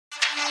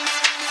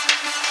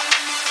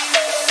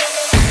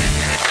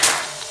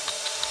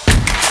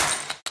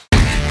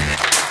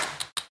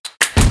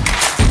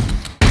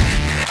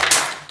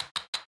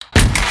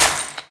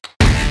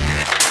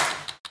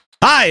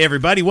Hi,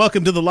 everybody.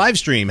 Welcome to the live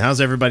stream. How's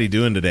everybody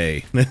doing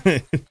today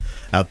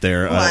out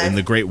there in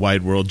the great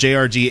wide world?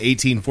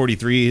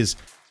 JRG1843 is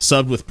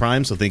subbed with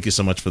Prime, so thank you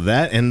so much for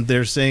that. And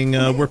they're saying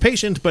we're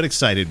patient but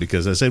excited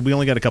because I said we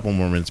only got a couple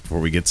more minutes before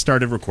we get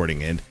started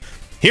recording. And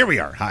here we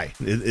are. Hi.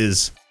 It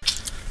is...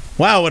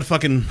 Wow, what a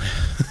fucking...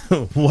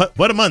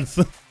 what a month.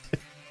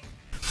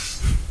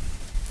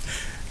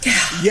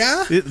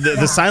 Yeah?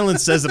 The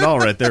silence says it all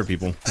right there,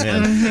 people.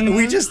 Man.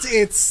 We just...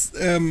 It's...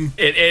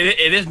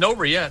 It isn't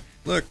over yet.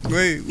 Look,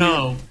 wait.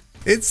 No.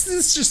 It's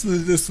just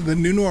the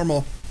new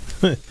normal.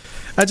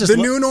 The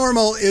new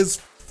normal is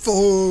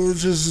full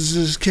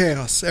just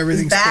chaos.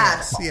 Everything's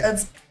bad. chaos. Yeah.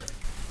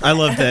 I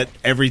love that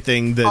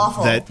everything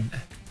that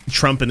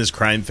Trump and his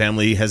crime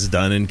family has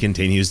done and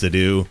continues to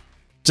do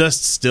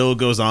just still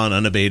goes on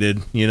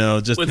unabated. You know,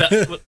 just with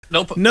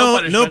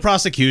no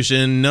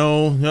prosecution.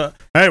 No. All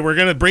right, we're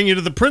gonna bring you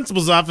to the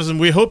principal's office, and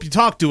we hope you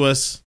talk to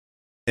us.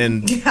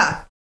 And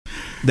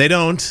they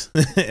don't,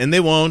 and they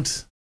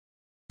won't.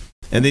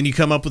 And then you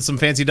come up with some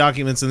fancy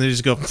documents, and they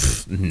just go,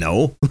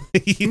 no.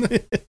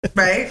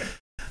 Right?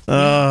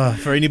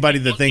 For anybody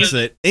that thinks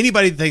that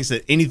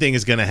anything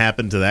is going to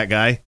happen to that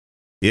guy,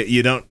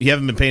 you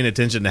haven't been paying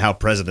attention to how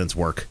presidents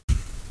work.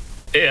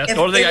 Yeah, if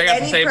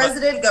any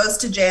president goes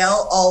to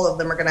jail, all of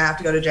them are going to have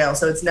to go to jail,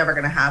 so it's never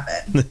going to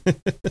happen.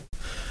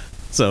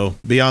 So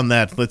beyond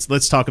that,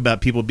 let's talk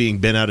about people being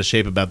bent out of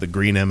shape about the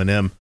green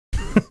M&M.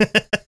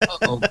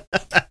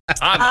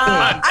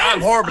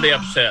 I'm horribly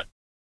upset.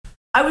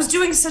 I was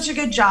doing such a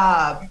good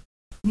job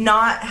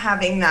not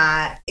having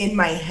that in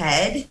my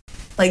head,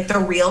 like the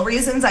real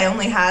reasons. I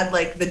only had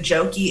like the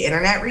jokey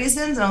internet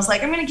reasons, and I was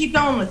like, I'm going to keep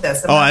going with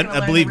this.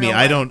 Believe me,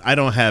 I don't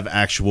have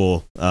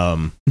actual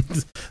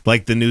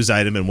like the news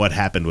item and what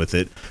happened with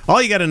it.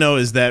 All you got to know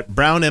is that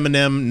brown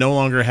M&M no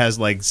longer has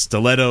like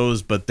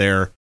stilettos, but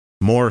they're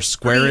more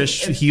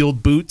squarish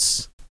heeled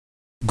boots.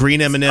 Green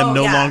M&M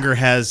no longer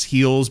has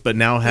heels, but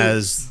now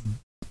has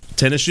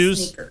tennis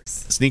shoes,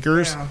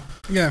 sneakers.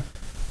 Yeah.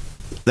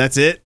 That's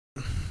it.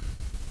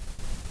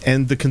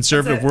 And the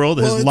conservative world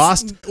has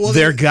lost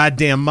their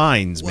goddamn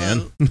minds,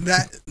 man.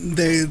 That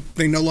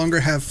they no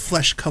longer have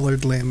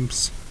flesh-colored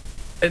limbs.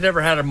 They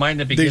never had a mind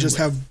to begin with. They just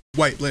have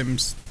white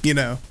limbs, you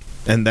know.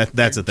 And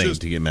that's a thing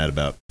to get mad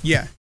about.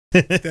 Yeah.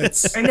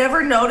 I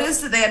never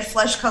noticed that they had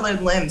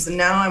flesh-colored limbs, and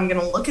now I'm going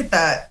to look at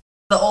the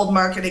old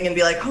marketing and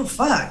be like, oh,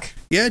 fuck.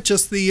 Yeah,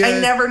 just the... I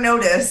never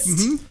noticed.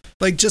 Mm-hmm.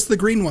 Like, just the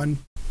green one.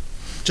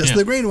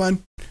 The green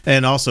one.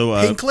 And also,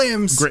 pink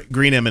limbs.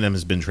 Green M&M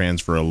has been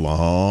trans for a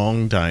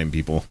long time,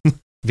 people.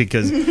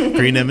 Because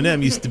Green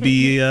M&M used to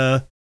be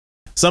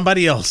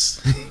somebody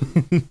else.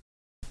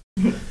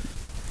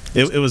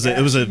 It was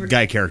a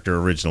guy character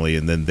originally,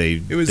 and then they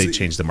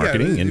changed the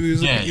marketing.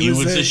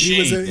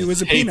 It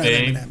was a peanut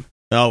M&M.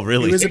 Oh,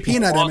 really? It was a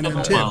peanut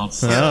M&M too.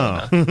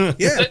 Oh,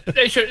 yeah.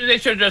 They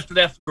should just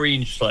left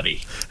green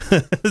slutty.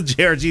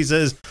 JRG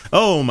says,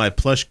 "Oh, my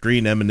plush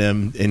green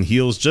M&M and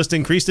heels just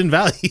increased in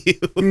value."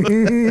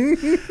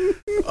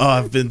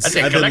 I've been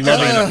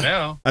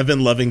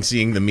loving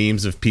seeing the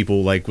memes of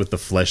people like with the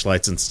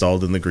fleshlights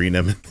installed in the green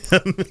M&M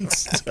and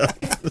stuff.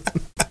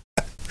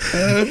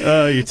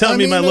 You're telling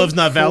me my love's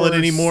not valid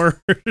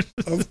anymore?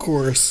 Of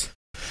course.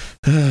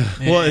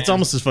 Well, it's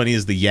almost as funny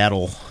as the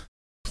Yaddle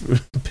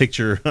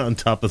picture on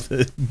top of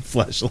the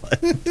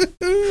flashlight,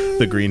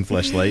 the green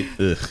flashlight.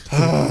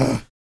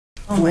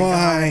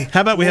 Why?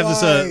 How about we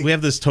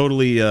have this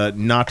totally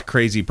not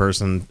crazy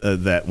person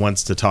that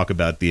wants to talk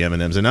about the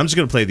M&Ms, and I'm just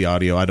going to play the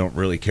audio. I don't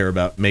really care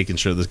about making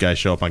sure this guy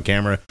show up on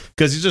camera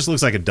because he just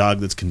looks like a dog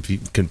that's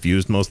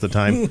confused most of the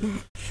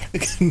time.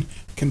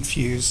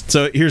 Confused.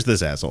 So here's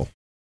this asshole.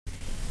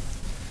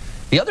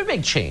 The other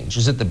big change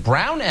is that the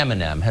brown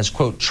M&M has,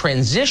 quote,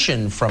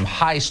 transitioned from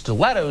high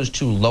stilettos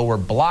to lower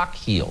block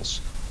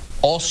heels.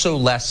 Also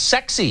less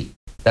sexy.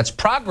 That's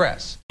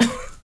progress.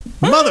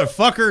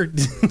 Motherfucker.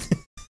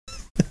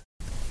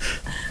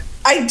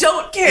 I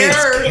don't care.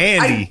 It's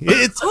candy.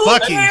 It's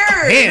fucking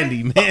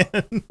candy, man.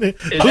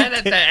 Is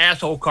that the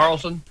asshole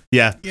Carlson?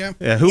 Yeah.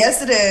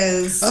 Yes, it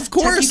is. Of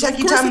course.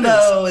 Tucky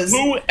Tumbo is.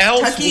 Who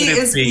else Tucky would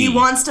it be? He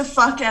wants to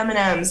fuck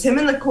M&Ms. Him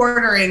in the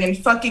quartering and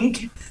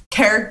fucking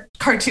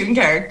cartoon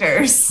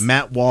characters.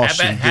 Matt Walsh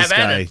and this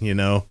guy, you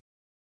know.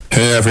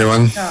 Hey,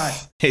 everyone. God.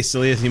 Hey,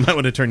 Celia, you might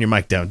want to turn your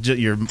mic down.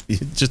 You're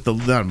just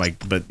not a mic,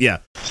 but yeah.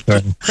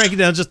 Crank it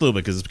down just a little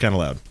bit because it's kind of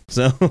loud.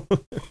 So...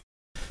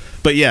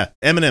 But yeah,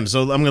 M&M.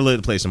 So I'm going to let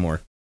it play some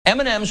more.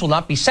 M&Ms will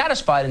not be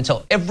satisfied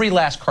until every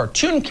last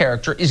cartoon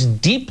character is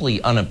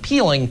deeply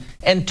unappealing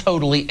and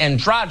totally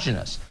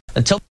androgynous.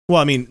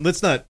 Well, I mean,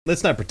 let's not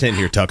pretend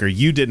here, Tucker.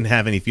 You didn't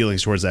have any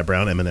feelings towards that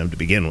brown M&M to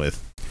begin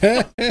with.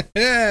 Yeah.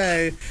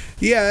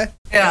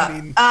 I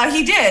mean,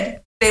 he did.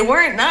 They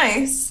weren't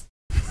nice.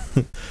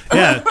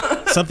 Yeah,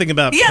 something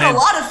about he had a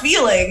lot of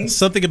feelings.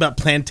 Something about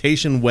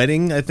plantation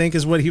wedding, I think,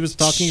 is what he was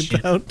talking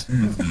about.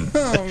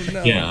 Oh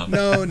no! Yeah.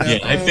 No. Yeah,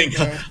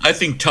 I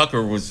think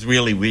Tucker was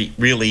really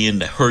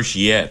into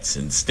Hershey's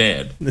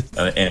instead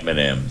of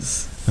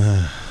M&Ms.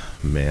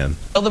 Man,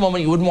 Until the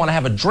moment you wouldn't want to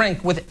have a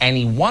drink with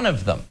any one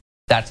of them.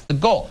 That's the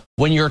goal.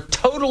 When you're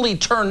totally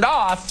turned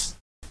off,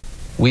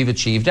 we've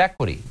achieved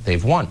equity.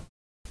 They've won.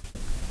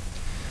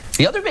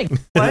 The other big...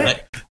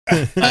 What?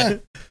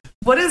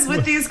 What is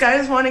with these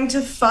guys wanting to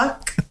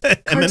fuck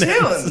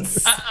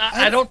cartoons?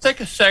 I don't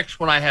think of sex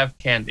when I have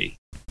candy.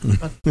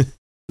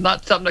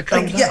 Not something that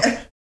comes up.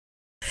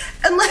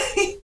 And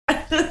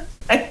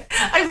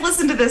I've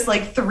listened to this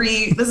like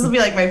this will be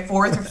like my 4th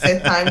or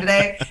 5th time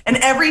today. And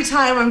every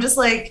time I'm just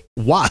like,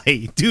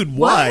 why? Dude,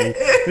 why?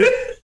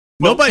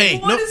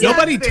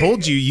 Nobody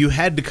told you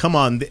had to come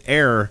on the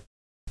air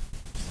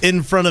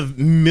in front of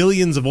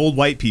millions of old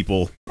white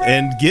people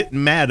and get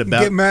mad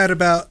about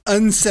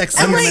unsexy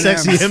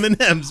unsexy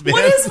M&Ms, man.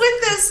 What is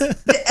with this?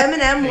 The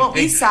M&M won't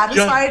be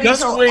satisfied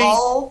until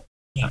all...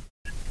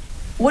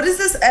 What is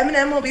this?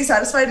 M&M won't be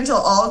satisfied until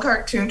all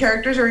cartoon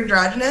characters are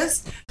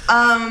androgynous?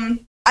 I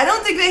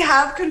don't think they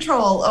have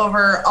control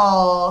over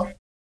all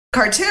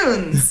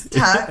cartoons,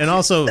 Tuck. And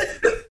also,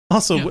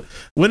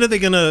 when are they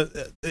gonna?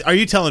 Are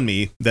you telling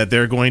me that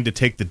they're going to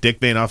take the dick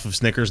vein off of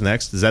Snickers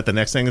next? Is that the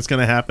next thing that's going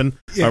to happen?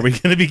 Yeah. Are we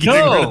going to be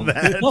getting rid of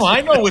that? No,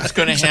 I know what's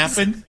going to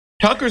happen.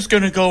 Tucker's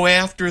going to go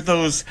after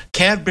those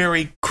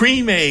Cadbury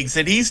cream eggs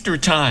at Easter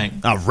time.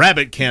 A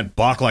rabbit can't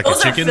balk like a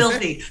chicken. Those are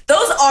filthy.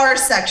 Those are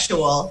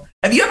sexual.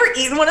 Have you ever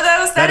eaten one of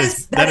those?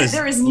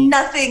 There is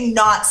nothing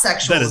not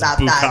sexual about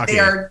that. They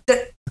are.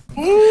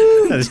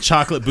 That is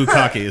chocolate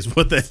bukkake, is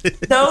what that is.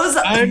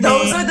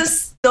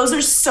 Those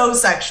are so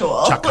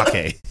sexual.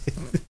 Chocolate.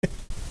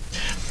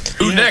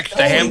 Who next?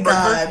 The hamburger.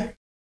 God.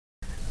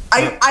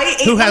 I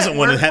ate who hasn't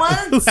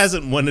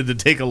wanted to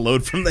take a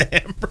load from the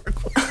hamburger?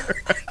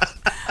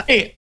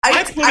 Hey,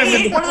 I ate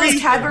one of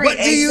those Cadbury eggs.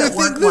 What do you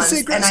think the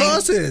secret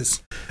sauce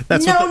is?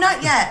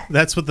 Not yet.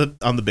 That's what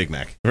on the Big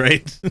Mac,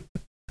 right?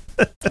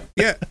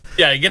 Yeah.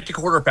 Yeah, get the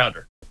quarter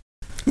pounder.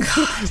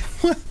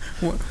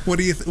 What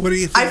do you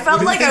think? I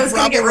felt like I was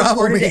going to get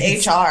reported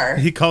to HR.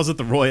 He calls it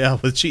the Royale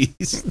with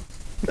cheese.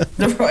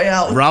 The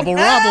Royale. Robble.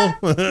 Oh,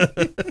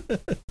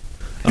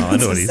 I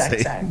know what he's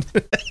saying.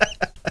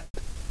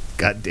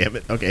 God damn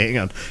it. Okay, hang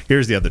on.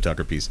 Here's the other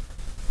Tucker piece.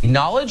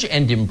 Acknowledge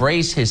and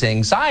embrace his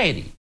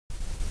anxiety.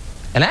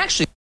 And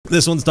actually...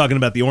 This one's talking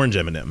about the orange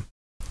M&M,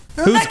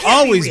 who's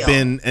always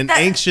been an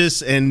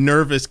anxious and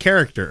nervous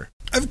character.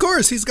 Of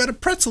course, he's got a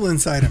pretzel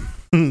inside him.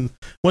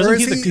 Wasn't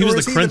he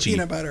was the crunchy? The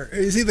peanut butter?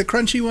 Is he the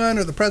crunchy one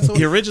or the pretzel?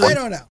 He originally, I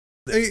don't know.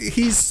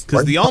 He's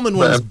because the almond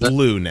one is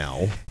blue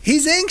now.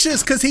 He's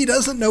anxious because he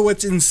doesn't know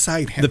what's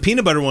inside him. The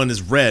peanut butter one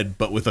is red,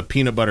 but with a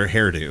peanut butter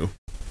hairdo.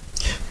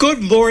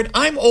 Good Lord,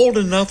 I'm old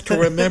enough to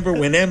remember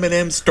when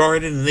M&M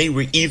started and they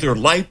were either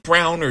light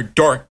brown or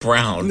dark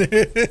brown.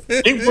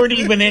 They weren't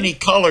even any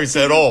colors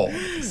at all,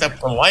 except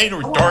for light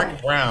or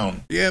dark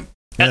brown. Yep.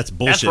 That's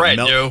bullshit. That's right,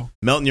 Joe.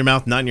 Melt in your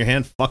mouth, not in your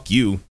hand. Fuck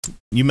you.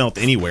 You melt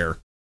anywhere.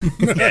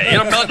 Yeah, you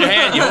don't melt your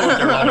hand, you hold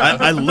it wrong.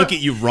 I look at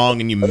you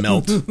wrong and you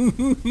melt.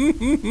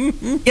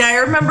 Yeah, I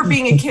remember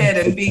being a kid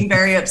and being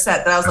very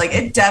upset that I was like,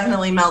 it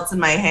definitely melts in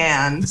my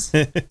hand.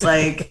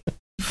 Like,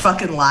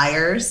 fucking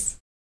liars.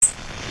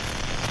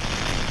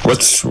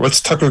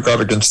 What's Tucker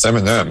got against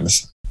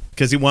M&Ms?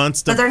 Because he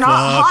wants to. But they're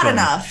not hot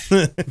enough.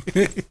 They're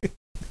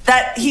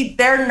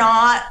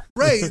not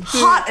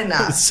hot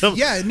enough.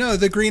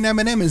 The green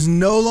M&M is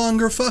no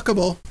longer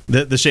fuckable.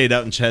 The shade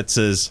out in chat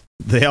says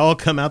they all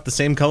come out the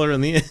same color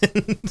in the end.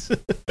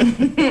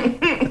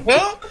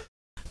 Well,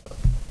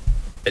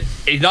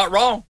 he's not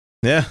wrong.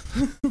 Yeah.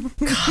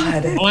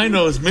 God. All I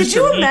know is Mr. Could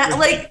you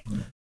imagine?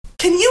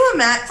 Can you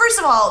imagine? First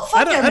of all,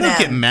 fuck Eminem. I don't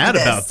get mad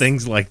about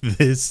things like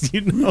this,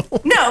 you know.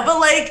 No, but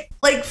like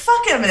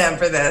fuck Eminem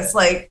for this.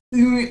 Like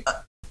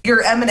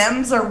your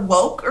M&Ms are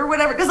woke or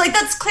whatever, because like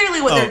that's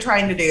clearly what they're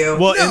trying to do.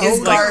 Well, is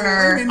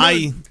garner.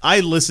 I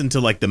listened to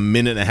like the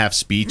minute and a half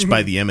speech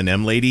by the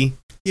M&M lady.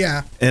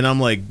 Yeah, and I'm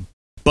like,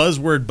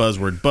 buzzword.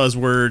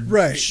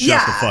 Right.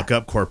 Shut the fuck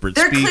up, corporate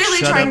speech. They're clearly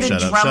trying to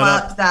drum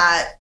up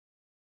that.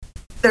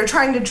 They're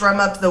trying to drum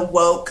up the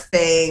woke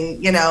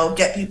thing,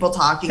 get people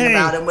talking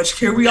about it, which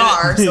here we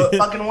are, so it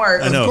fucking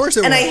works. I know. Of course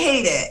it and works. I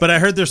hate it. But I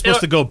heard they're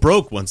supposed to go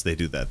broke once they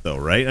do that, though,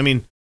 right? I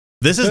mean,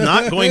 this is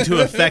not going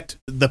to affect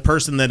the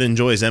person that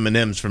enjoys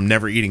M&Ms from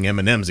never eating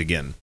M&Ms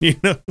again. You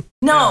know?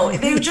 No,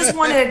 they just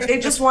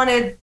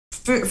wanted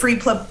free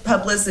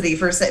publicity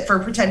for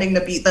pretending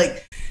to be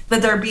like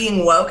that they're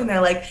being woke, and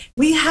they're like,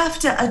 we have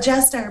to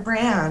adjust our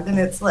brand, and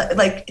it's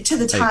like to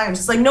the times.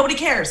 It's like nobody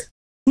cares.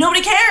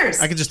 Nobody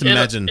cares. I can just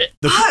imagine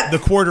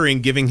the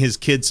quartering giving his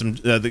kid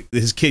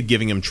his kid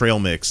giving him trail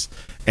mix,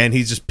 and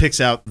he just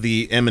picks out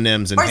the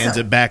M&Ms and hands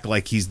it back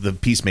like he's the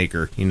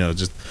peacemaker.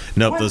 Just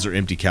nope, those are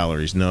empty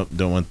calories. Nope,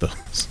 don't want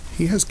those.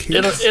 He has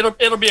kids.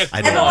 It'll be a.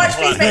 I haven't watched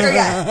Peacemaker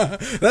yet.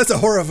 That's a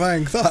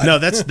horrifying thought. No,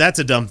 that's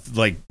a dumb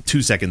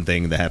 2-second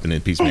thing that happened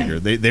in Peacemaker.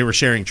 They were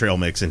sharing trail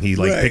mix, and he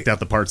picked out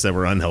the parts that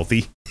were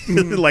unhealthy,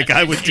 like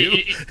I would do.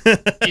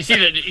 You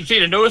see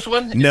the newest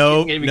one?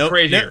 No, it's gonna be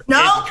crazier.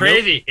 No, it's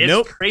crazy.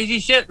 It's crazy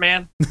shit,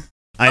 man.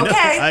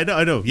 I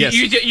know. Yes,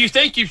 you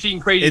think you've seen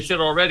crazy shit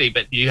already,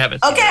 but you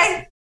haven't.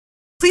 Okay,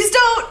 please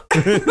don't.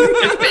 If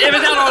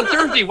it's out on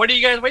Thursday, what are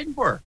you guys waiting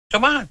for?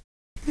 Come on.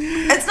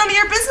 It's none of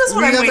your business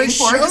what I'm waiting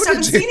for. I just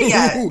haven't seen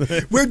it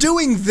yet. We're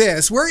doing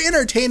this. We're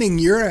entertaining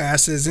your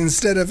asses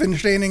instead of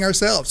entertaining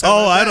ourselves.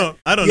 I don't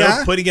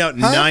know. Putting out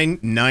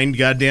nine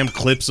goddamn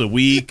clips a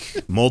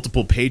week,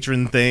 multiple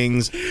patron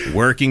things,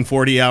 working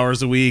 40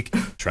 hours a week,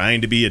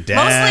 trying to be a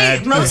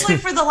dad. Mostly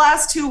for the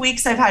last 2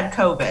 weeks I've had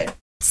COVID.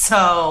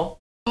 So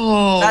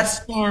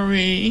that's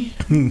sorry.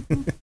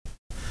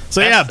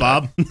 So yeah,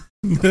 Bob.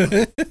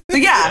 So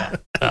yeah.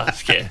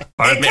 Okay.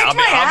 It kicked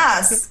my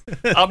ass.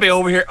 I'll be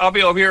over here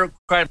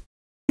crying.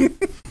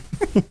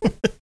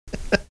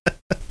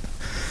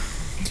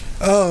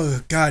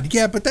 Oh God,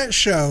 yeah, but that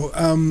show,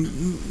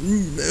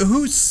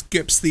 who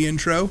skips the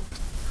intro?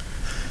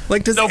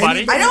 Like, does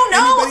nobody? I don't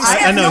know. I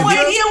have no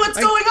idea what's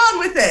going on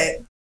with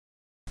it.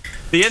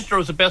 The intro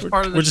is the best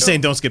part of the show. We're just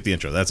saying don't skip the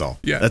intro. That's all.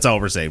 Yeah. That's all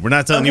we're saying. We're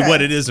not telling you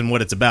what it is and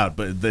what it's about,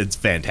 but it's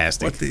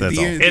fantastic. That's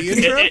all. The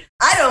intro?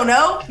 I don't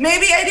know.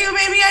 Maybe I do,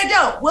 maybe I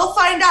don't. We'll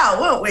find out,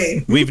 won't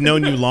we? We've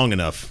known you long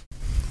enough.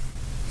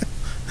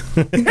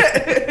 Have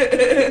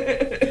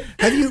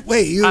you?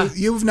 Wait,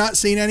 you've not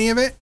seen any of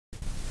it?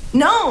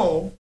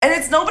 No. And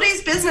it's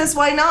nobody's business.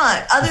 Why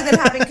not? Other than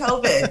having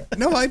COVID.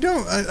 No, I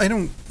don't. I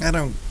don't.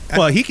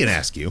 Well, he can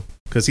ask you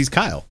because he's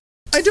Kyle.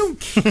 I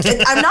don't.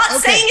 I'm not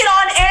saying it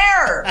on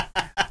air.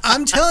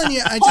 I'm telling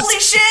you. Holy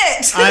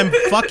shit. I'm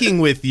fucking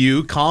with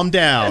you. Calm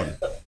down.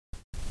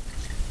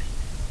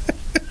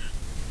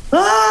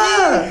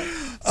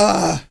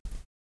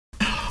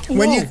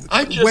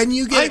 When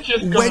you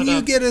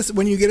get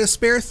a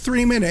spare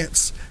 3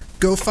 minutes,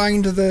 go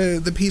find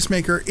the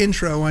Peacemaker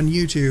intro on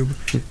YouTube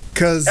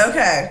because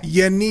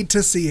you need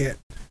to see it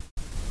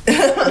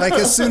like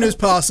as soon as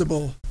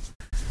possible.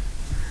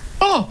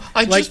 Oh,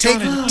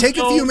 take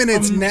a few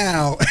minutes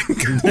now.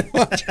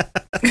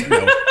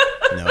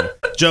 No.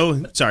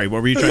 Joe, sorry,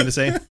 what were you trying to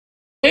say?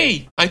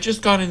 Hey, I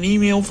just got an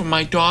email from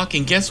my doc,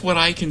 and guess what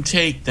I can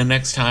take the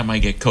next time I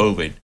get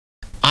COVID?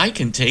 I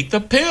can take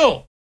the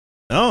pill.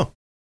 Oh.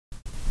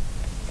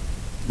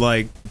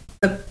 Like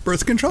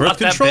birth control? Not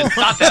that pill.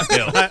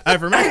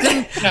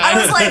 Ivermectin?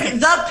 I was like,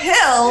 the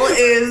pill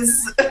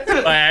is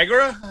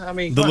Viagra? I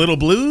mean, the little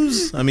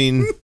blues? I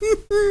mean,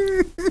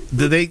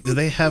 do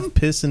they have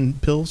piss in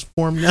pills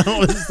form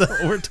now? Is that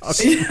what we're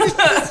talking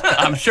about?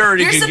 I'm sure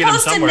you can get them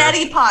somewhere. You're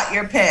supposed to neti pot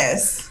your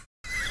piss.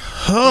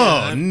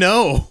 Oh,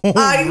 no.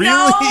 I Really?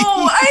 know.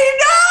 I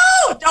know.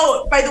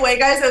 Oh, by the way,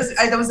 guys,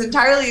 that was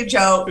entirely a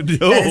joke.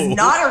 No. That is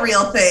not a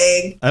real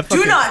thing.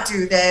 Do not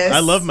do this. I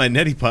love my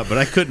neti pot, but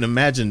I couldn't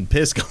imagine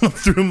piss going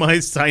through my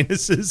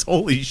sinuses.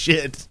 Holy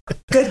shit.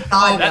 Good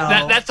God,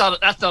 no. That's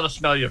not a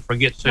smell you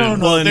forget soon.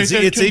 No, well, it's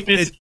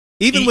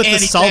even with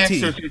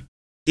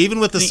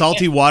the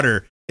salty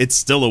water, it's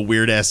still a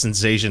weird ass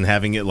sensation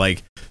having it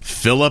like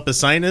fill up a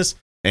sinus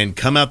and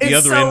come out the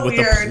other end with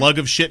a plug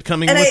of shit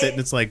coming with it. And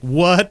it's like,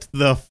 what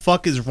the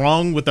fuck is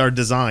wrong with our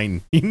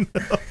design? You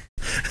know?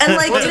 And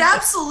like it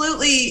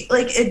absolutely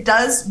it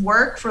does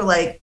work for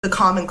like the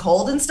common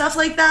cold and stuff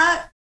like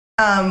that,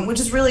 which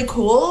is really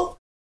cool.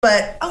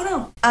 But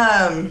no,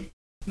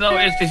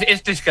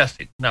 it's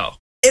disgusting. No,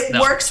 it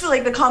works for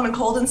like the common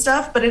cold and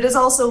stuff. But it is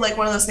also like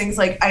one of those things.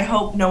 Like I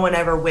hope no one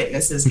ever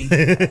witnesses me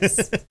do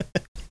this.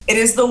 It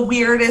is the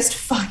weirdest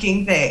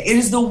fucking thing. It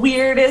is the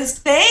weirdest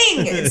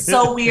thing. It's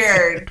so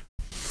weird.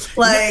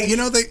 Like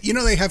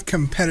they have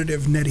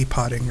competitive neti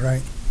potting,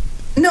 right?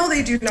 No,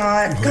 they do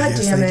not. Oh, God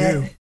damn it.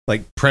 Do.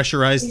 Like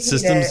pressurized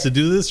systems to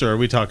do this, or are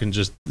we talking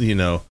just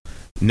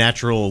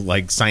natural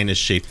like sinus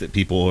shape that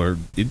people are?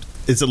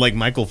 Is it like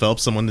Michael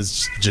Phelps? Someone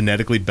is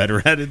genetically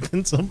better at it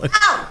than somebody.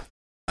 Ow!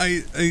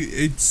 I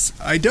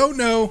don't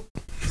know.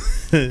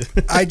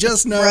 I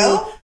just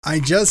know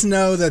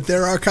that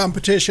there are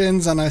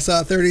competitions, and I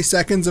saw 30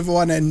 seconds of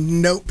one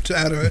and noped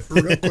out of it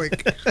real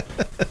quick.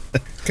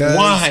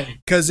 Why?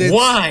 Because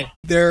why?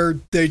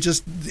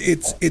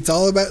 It's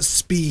all about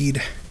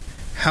speed.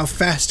 How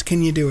fast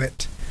can you do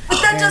it? But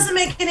that doesn't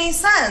make any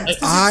sense.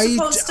 I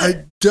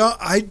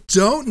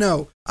don't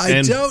know. I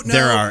don't know.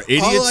 There are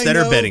idiots that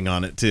are betting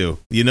on it too.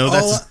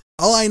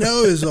 All I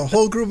know is a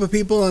whole group of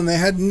people, and they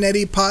had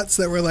neti pots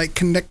that were like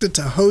connected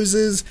to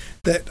hoses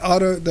that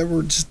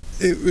were just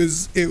it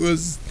was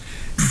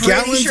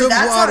gallons of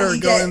water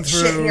going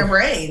through. Shit in your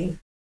brain.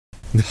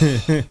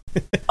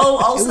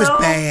 Also, it was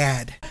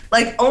bad.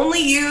 Like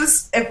only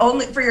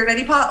for your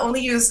neti pot.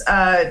 Only use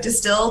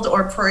distilled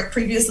or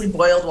previously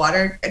boiled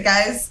water,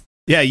 guys.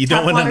 Yeah, you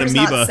don't want an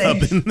amoeba up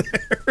in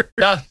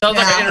there. Sounds like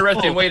an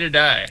interesting way to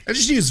die. I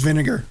just use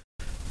vinegar.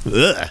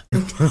 Ugh.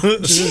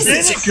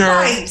 Jesus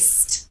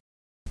Christ.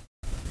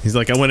 He's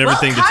like, I want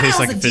everything to taste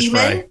like a fish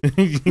fry.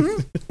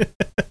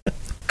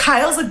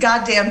 Kyle's a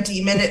goddamn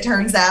demon, it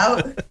turns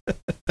out.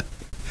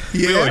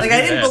 Yeah. Like,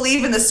 I didn't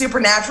believe in the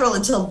supernatural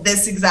until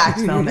this exact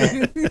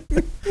moment.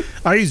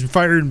 I use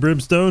fire and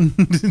brimstone.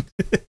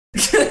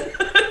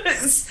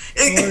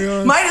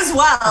 Might as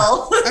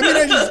well. I mean,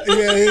 I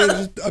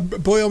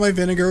just boil my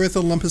vinegar with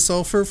a lump of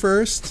sulfur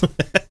first.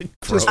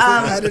 When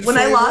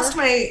I lost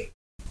my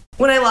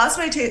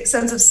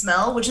sense of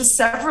smell, which is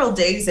several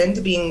days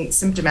into being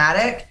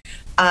symptomatic,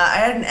 I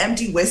had an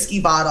empty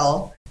whiskey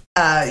bottle,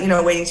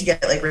 waiting to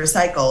get like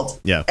recycled.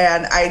 Yeah.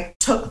 And I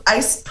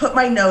put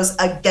my nose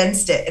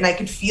against it and I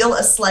could feel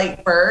a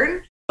slight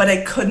burn, but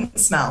I couldn't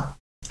smell.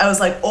 I was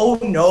like, oh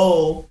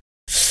no.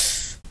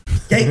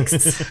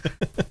 Yikes.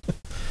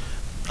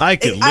 I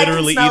could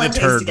literally eat a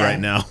turd right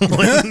now.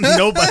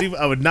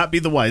 I would not be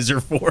the wiser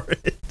for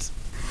it.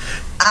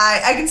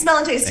 I can smell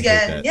and taste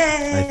again.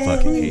 Yay. I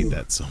fucking hate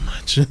that so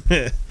much.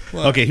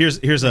 Okay,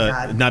 here's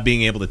not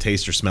being able to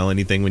taste or smell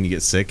anything when you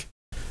get sick.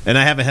 And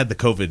I haven't had the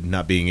COVID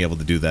not being able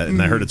to do that, and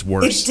I heard it's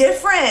worse. It's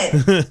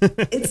different.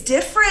 It's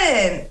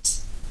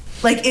different.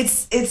 Like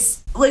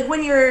it's like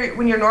when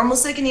you're normal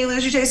sick and you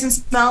lose your taste and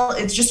smell,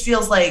 it just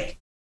feels like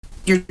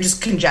you're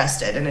just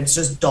congested and it's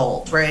just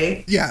dulled,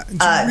 right? Yeah.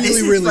 It's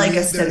this is like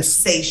a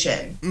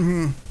sensation.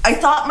 Mm-hmm. I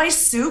thought my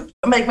soup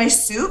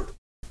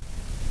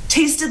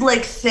tasted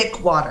like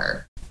thick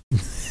water.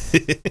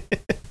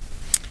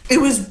 It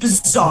was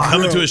bizarre.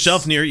 Coming to a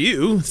shelf near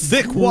you,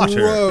 thick water.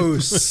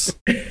 Gross.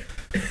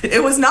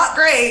 It was not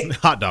great.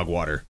 Hot dog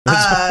water.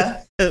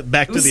 Back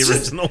to the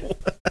original.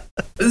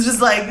 It was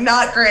just like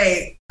not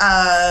great.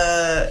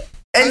 I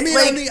mean,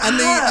 like,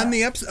 on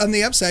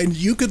the upside,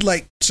 you could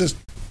like just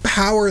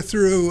power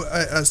through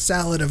a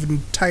salad of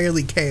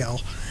entirely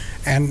kale,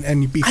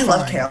 and you'd be fine. I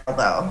love kale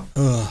though.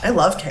 Ugh. I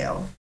love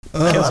kale.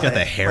 Kale's got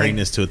the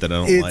hairiness to it that I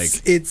don't like.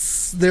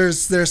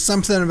 There's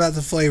something about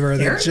the flavor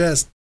that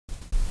just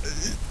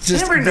I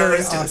never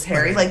noticed it was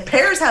hairy. Like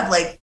pears have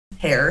like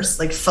hairs,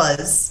 like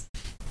fuzz.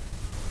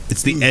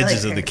 It's the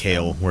edges of the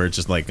kale where it's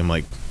just like I'm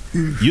like,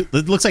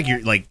 it looks like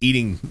you're like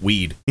eating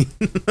weed.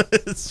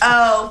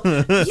 Oh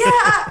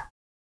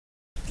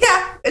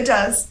yeah, it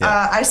does.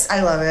 Yeah.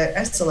 I love it.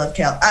 I still love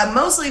kale.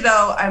 Mostly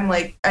though, I'm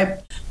like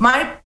I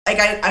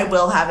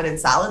will have it in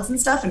salads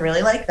and stuff and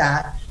really like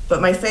that.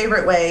 But my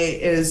favorite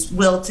way is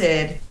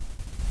wilted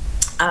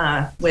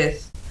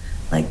with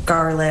like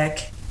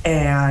garlic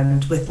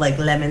and with like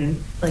a lemon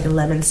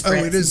spritz. Oh,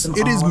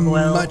 it is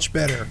much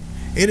better.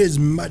 It is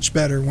much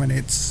better when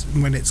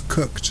it's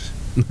cooked.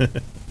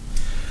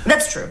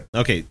 That's true.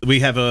 Okay, we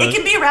have a. It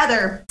can be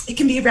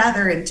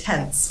rather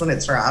intense when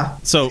it's raw.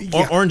 So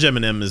Orange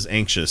M&M is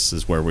anxious,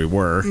 is where we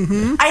were.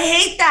 Mm-hmm. I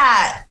hate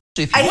that.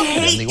 I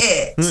hate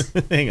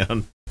it. Hang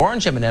on.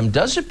 Orange M&M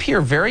does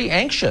appear very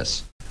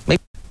anxious.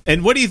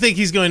 And what do you think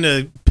he's going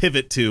to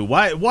pivot to?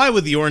 Why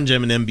would the Orange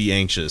M&M be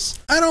anxious?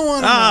 I don't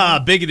want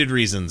to. Bigoted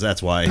reasons.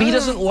 That's why. He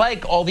doesn't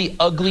like all the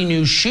ugly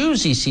new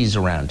shoes he sees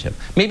around him.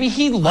 Maybe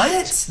he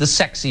likes the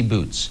sexy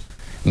boots.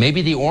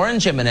 Maybe the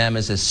Orange M&M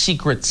is a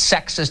secret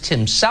sexist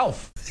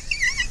himself.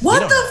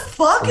 What the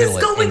fuck is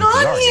going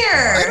on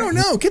here? I don't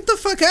know. Get the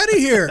fuck out of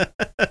here.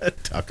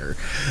 Tucker.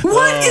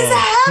 What is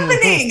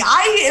happening?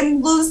 I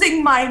am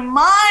losing my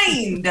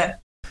mind.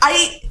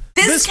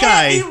 This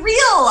can't be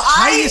real.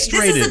 This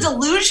is a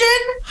delusion.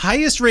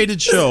 Highest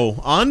rated show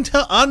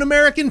on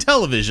American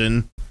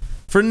television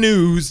for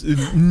news.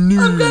 I'm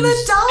gonna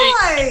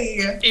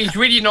die. He's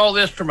reading all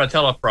this from a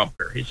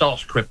teleprompter. It's all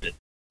scripted.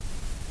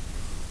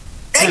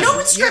 I know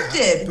it's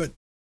scripted.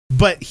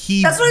 But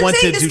he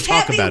wanted to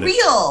talk about it.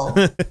 This can't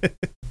be real.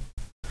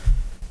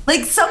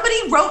 Like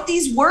somebody wrote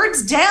these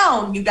words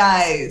down, you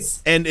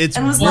guys. And it's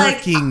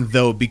working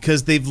though,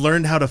 because they've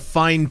learned how to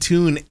fine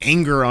tune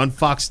anger on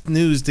Fox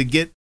News to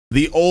get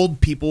the old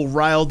people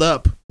riled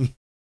up. I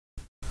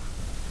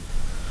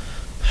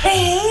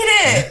hate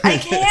it. I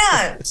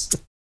can't.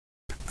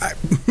 God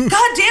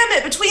damn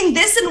it. Between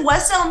this and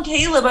West Elm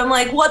Caleb, I'm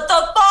like, what the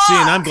fuck? See,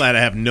 and I'm glad I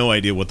have no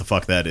idea what the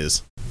fuck that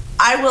is.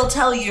 I will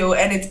tell you,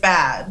 and it's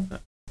bad.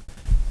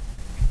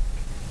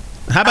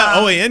 How about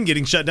OAN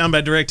getting shut down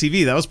by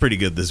DirecTV? That was pretty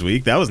good this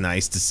week. That was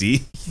nice to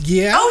see.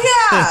 Yeah.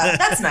 Oh, yeah.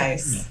 That's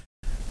nice.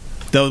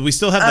 Though we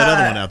still have that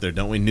other one out there,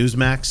 don't we?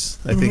 Newsmax,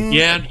 I think.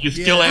 Yeah, you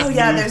still have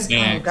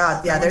Newsmax. Oh,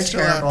 God. Yeah, they're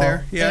terrible.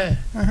 There. Yeah.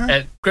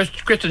 And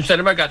Kristen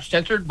Cinema got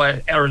censored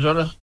by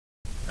Arizona.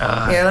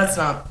 Yeah, that's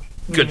not...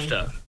 Good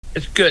stuff.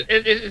 It's good.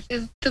 It's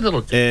a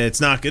little...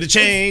 It's not going to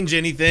change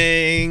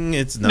anything.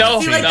 It's not...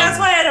 No. See, like, that's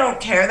why I don't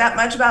care that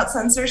much about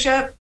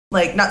censorship.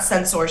 Like, not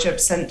censorship,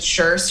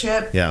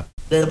 censorship. Yeah.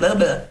 Blah, blah,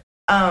 blah.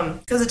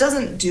 Because it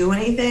doesn't do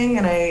anything,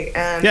 and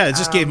it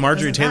just gave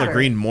Marjorie Taylor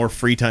Greene more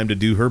free time to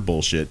do her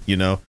bullshit, you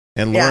know,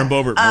 and Lauren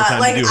Boebert more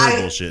time to do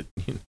her bullshit.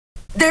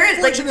 There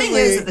is like the thing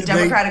is that the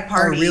Democratic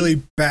Party are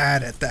really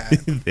bad at that.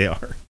 They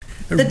are.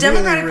 The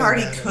Democratic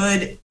Party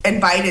could,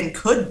 and Biden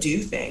could do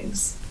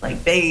things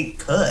like they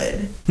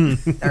could.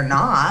 They're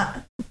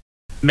not.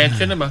 Man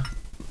Cinema.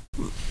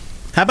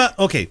 How about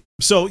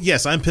so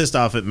yes, I'm pissed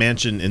off at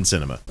Manchin and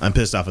Cinema. I'm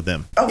pissed off at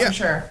them. Oh, for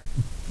sure.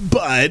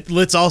 But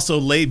let's also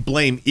lay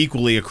blame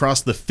equally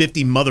across the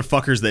 50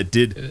 motherfuckers that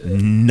did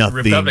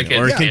nothing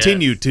or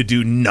continue to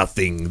do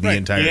nothing the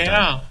entire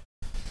time.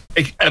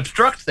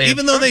 Obstruct things.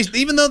 Even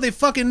though they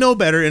fucking know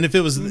better, and if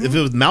it was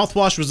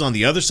mouthwash was on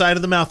the other side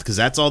of the mouth, because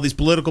that's all these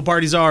political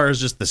parties are, is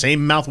just the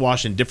same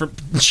mouthwash in different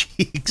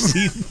cheeks.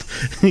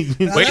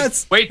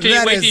 wait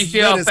till you see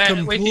how fast.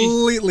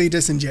 Completely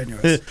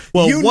disingenuous.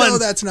 Well, you know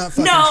that's not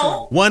fucking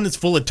true. One is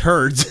full of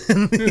turds.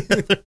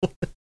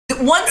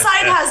 One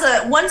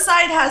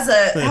side has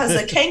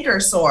a canker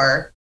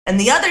sore, and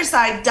the other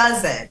side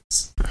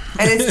doesn't.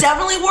 And it's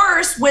definitely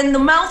worse when the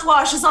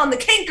mouthwash is on the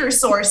canker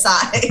sore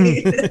side.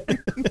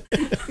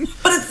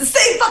 But it's the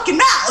same fucking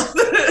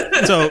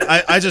mouth. So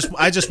I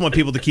just want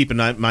people to keep in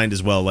mind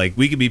as well. Like,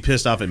 we can be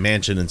pissed off at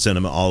Manchin and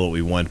Sinema all that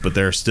we want, but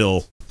there are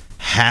still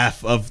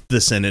half of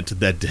the Senate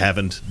that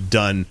haven't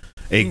done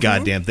a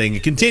goddamn thing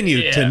and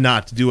continue to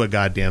not do a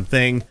goddamn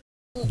thing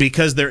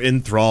because they're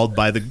enthralled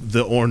by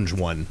the orange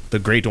one, the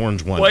great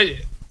orange one.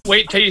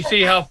 Wait till you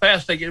see how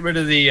fast they get rid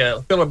of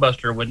the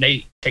filibuster when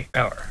they take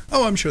power.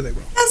 Oh, I'm sure they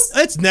will.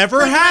 It's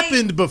never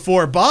happened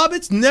before, Bob.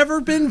 It's never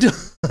been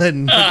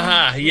done.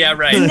 Yeah,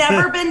 right. It's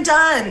never been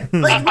done.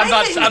 Like,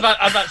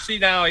 I'm not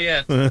senile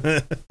yet.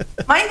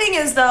 My thing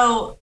is,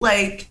 though,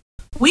 like,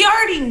 we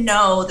already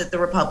know that the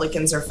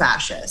Republicans are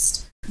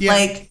fascist. Yeah.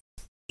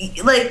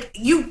 Like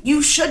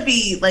you should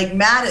be like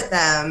mad at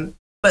them,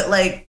 but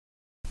like,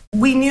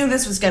 we knew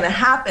this was going to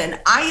happen.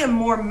 I am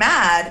more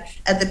mad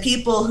at the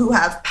people who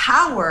have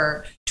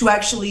power to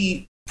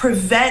actually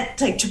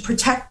to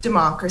protect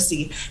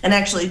democracy and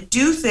actually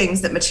do things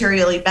that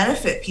materially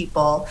benefit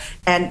people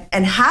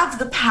and have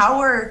the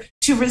power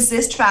to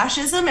resist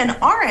fascism and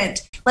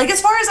aren't. Like, as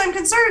far as I'm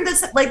concerned,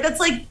 that's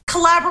like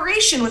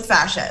collaboration with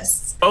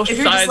fascists. If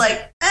you're just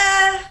like,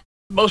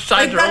 both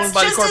sides are owned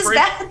by the corporations. That's just as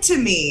bad to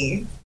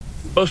me.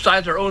 Both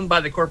sides are owned by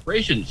the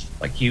corporations,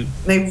 like you.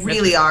 They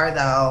really are,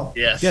 though.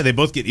 Yes. Yeah, they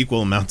both get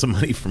equal amounts of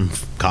money from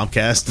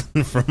Comcast.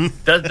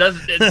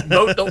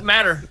 Both don't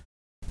matter.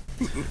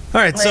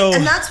 All right, so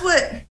and that's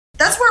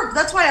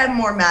why I'm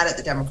more mad at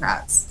the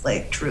Democrats.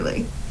 Like,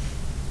 truly.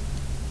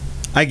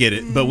 I get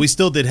it, but we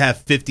still did have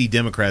 50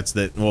 Democrats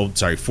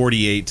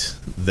 48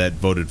 that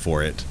voted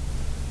for it,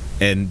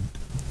 and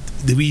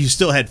we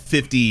still had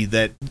 50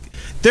 that.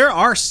 There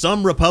are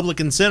some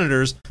Republican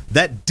senators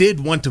that did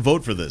want to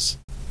vote for this.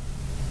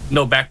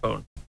 No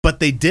backbone.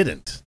 But they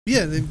didn't.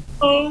 Yeah, they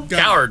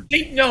coward.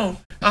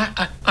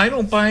 I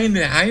don't buy into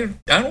that.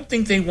 I don't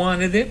think they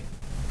wanted it.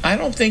 I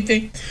don't think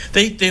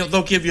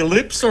they'll give you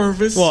lip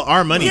service. Well,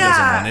 our money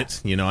doesn't want it.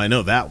 You know, I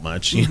know that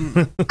much.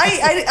 I'm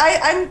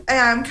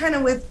kind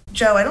of with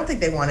Joe. I don't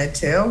think they wanted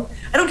to.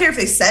 I don't care if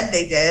they said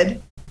they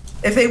did.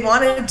 If they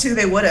wanted to,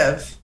 they would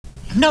have.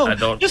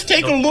 No, just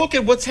take a look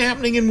at what's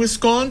happening in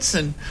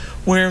Wisconsin,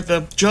 where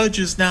the judge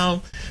is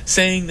now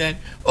saying that,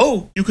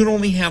 you can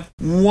only have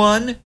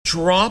one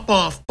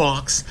drop-off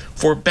box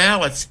for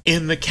ballots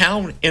in a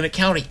county, and it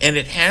has to be in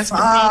the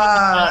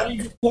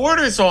county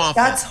recorder's office.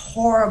 That's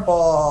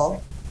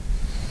horrible.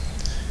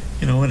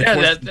 You know, and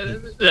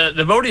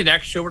the Voting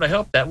Act sure would have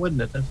helped that,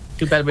 wouldn't it? That's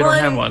too bad we don't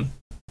have one.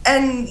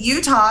 And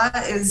Utah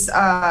is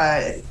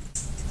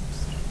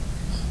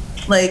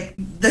like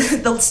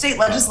the state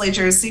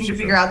legislatures seem to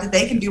figure out that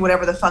they can do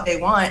whatever the fuck they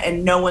want,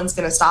 and no one's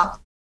going to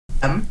stop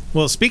them.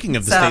 Well, speaking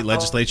of the state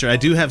legislature, I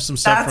do have some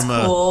stuff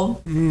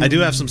from I do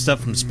have some stuff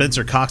from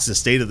Spencer Cox's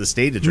State of the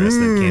State address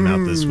that came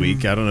out this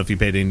week. I don't know if you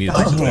paid any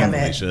attention to that,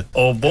 Felicia.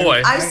 Oh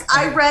boy,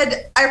 I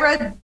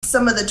read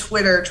some of the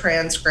Twitter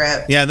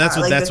transcript. Yeah, that's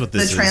what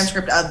this is. The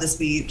transcript of the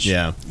speech.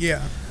 Yeah.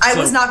 I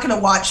was not going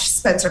to watch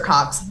Spencer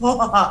Cox.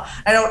 I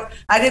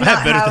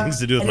have better things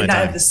to do with my time. I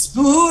have the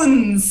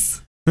spoons.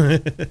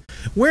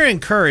 We're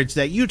encouraged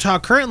that Utah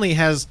currently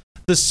has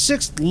the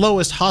 6th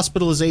lowest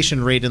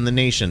hospitalization rate in the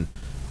nation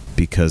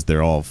because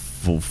they're all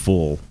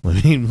full.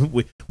 I mean,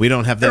 we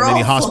don't have that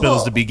many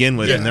hospitals to begin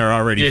with, and they're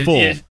already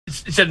full.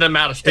 It's in them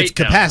out of state. It's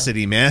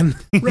capacity, man.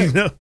 Right. You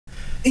know?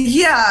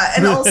 Yeah,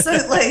 and also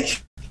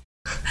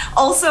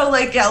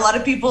a lot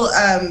of people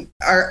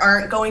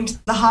aren't going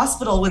to the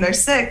hospital when they're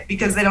sick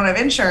because they don't have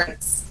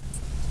insurance.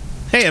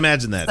 Hey,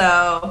 imagine that.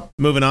 So,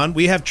 moving on,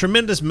 we have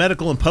tremendous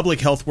medical and public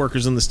health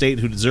workers in the state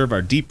who deserve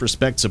our deep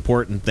respect,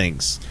 support, and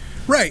thanks.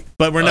 Right.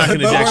 But we're not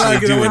going to actually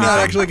do anything. We're not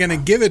actually going to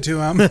give it to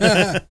them.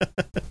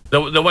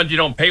 The ones you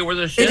don't pay worth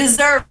of shit? They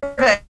deserve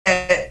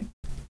it.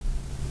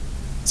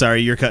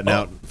 Sorry, you're cutting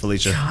out,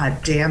 Felicia. God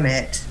damn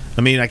it.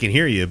 I mean, I can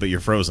hear you, but you're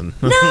frozen.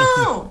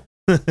 No!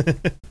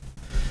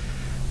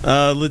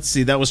 Let's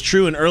see. That was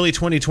true in early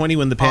 2020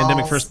 when the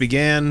pandemic first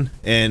began,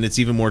 and it's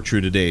even more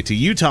true today. To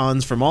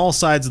Utahns from all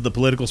sides of the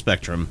political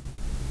spectrum,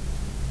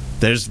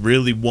 there's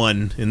really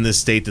one in this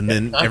state, and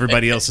then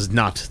everybody else is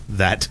not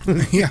that.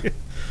 Yeah.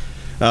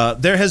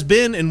 There has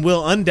been and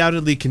will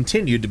undoubtedly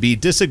continue to be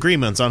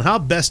disagreements on how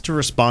best to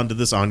respond to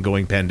this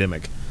ongoing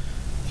pandemic.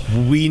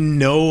 We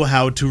know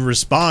how to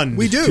respond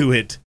to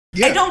it.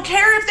 Yeah. I don't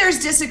care if there's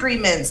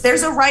disagreements.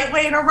 There's a right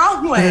way and a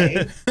wrong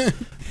way.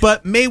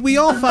 But may we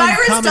all find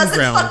common ground. The virus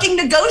doesn't fucking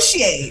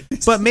negotiate.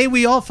 But may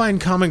we all find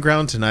common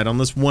ground tonight on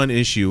this one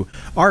issue.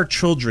 Our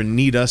children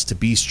need us to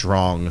be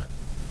strong.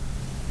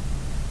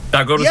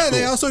 Now go to school.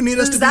 They also need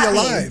us to be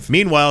alive.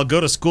 Meanwhile,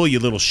 go to school, you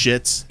little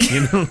shits.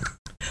 You know?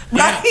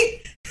 Right?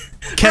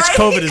 Catch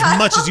COVID as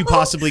much as you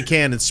possibly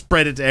can and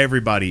spread it to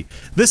everybody.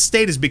 This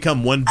state has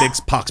become one big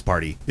pox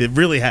party. It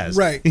really has.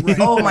 Right.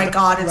 Oh my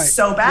God, it's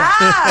so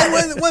bad.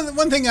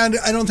 One thing I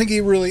don't think he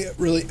really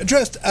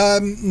addressed.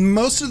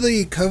 Most of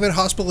the COVID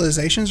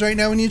hospitalizations right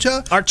now in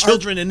Utah are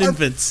children and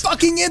infants.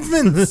 Fucking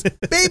infants,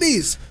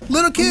 babies,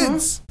 little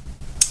kids.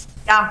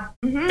 Yeah.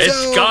 Mm-hmm.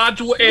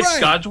 It's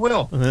God's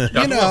will.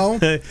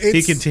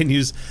 He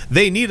continues,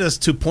 they need us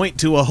to point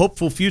to a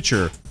hopeful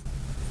future.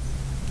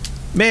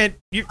 Man,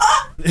 you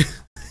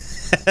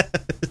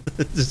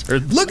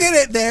look at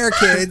it there,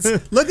 kids.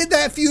 Look at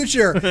that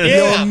future.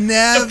 You'll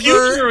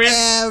never,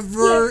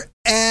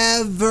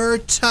 ever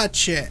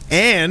touch it.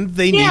 And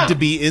they need to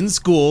be in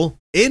school,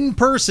 in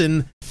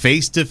person,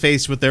 face to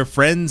face with their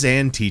friends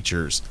and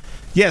teachers.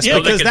 Yes,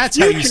 because that's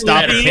how you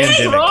stop a pandemic.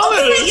 You know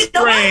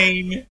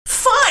what?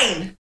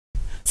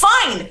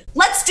 Fine.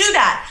 Let's do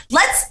that.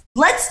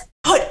 Let's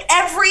put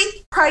every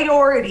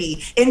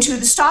priority into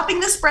stopping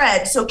the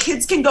spread so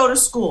kids can go to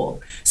school,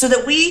 so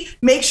that we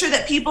make sure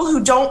that people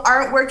who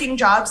aren't working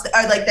jobs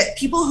are like that,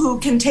 people who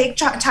can take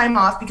time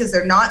off because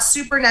they're not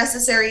super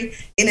necessary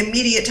in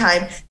immediate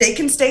time, they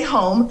can stay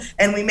home,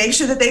 and we make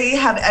sure that they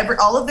have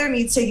all of their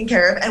needs taken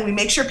care of, and we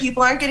make sure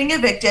people aren't getting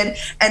evicted,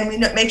 and we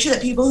make sure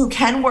that people who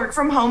can work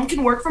from home,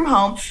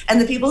 and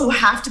the people who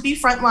have to be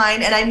frontline,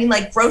 and I mean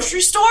like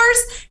grocery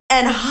stores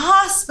and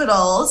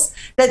hospitals,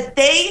 that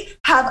they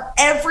have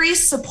every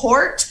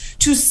support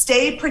to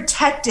stay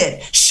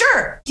protected.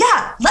 Sure,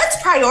 yeah, let's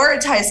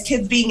prioritize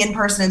kids being in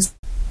person.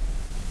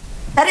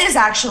 That is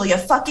actually a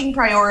fucking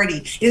priority.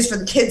 It is for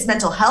the kids'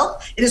 mental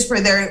health. It is for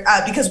their,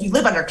 because we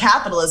live under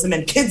capitalism,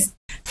 and if kids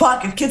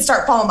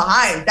start falling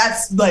behind,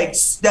 that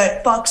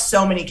fucks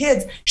so many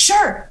kids.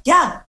 Sure,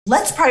 yeah,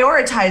 let's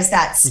prioritize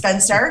that,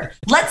 Spencer.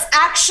 Let's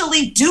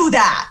actually do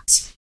that.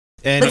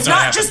 And let's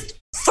not just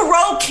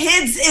throw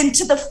kids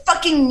into the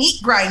fucking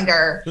meat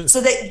grinder so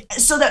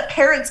that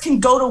parents can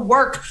go to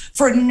work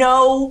for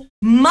no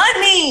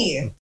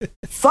money.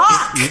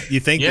 Fuck. You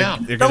think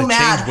that they're going to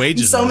change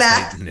wages? I'm so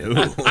mad.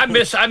 No. I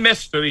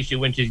miss Felicia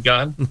when she's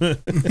gone. Gee,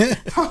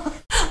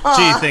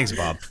 thanks,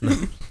 Bob.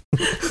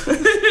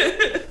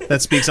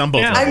 That speaks on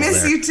both levels. I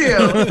miss you too.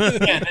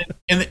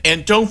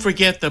 And don't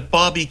forget that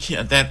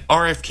that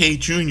RFK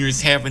Jr.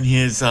 is having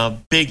his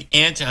big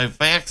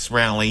anti-vax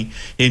rally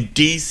in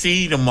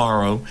D.C.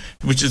 tomorrow,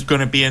 which is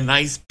going to be a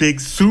nice big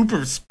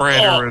super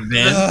spreader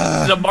event.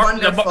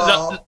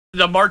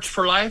 The March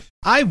for Life.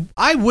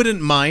 I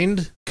wouldn't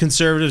mind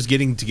conservatives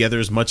getting together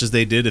as much as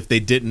they did if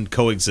they didn't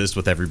coexist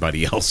with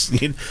everybody else.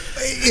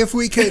 If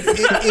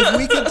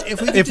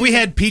we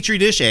had Petri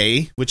Dish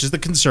A, which is the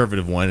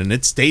conservative one, and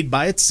it stayed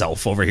by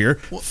itself over here,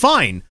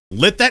 fine.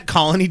 Let that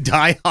colony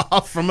die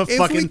off from a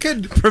fucking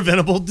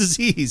preventable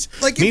disease.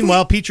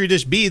 Meanwhile, Petri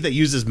Dish B, that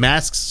uses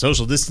masks,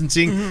 social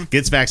distancing,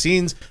 gets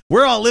vaccines,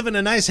 we're all living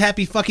a nice,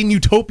 happy fucking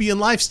utopian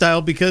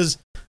lifestyle because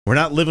we're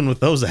not living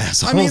with those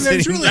assholes. I mean,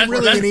 there's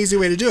really an easy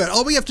way to do it.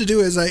 All we have to do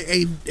is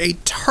a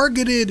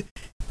targeted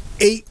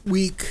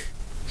 8-week,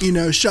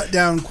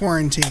 shutdown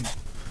quarantine.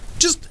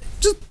 Just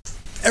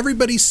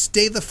everybody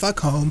stay the fuck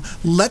home.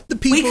 Let the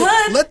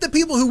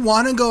people who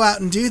want to go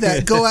out and do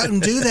that go out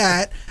and do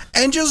that,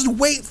 and just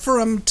wait for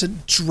them to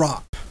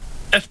drop.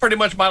 That's pretty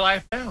much my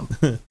life now.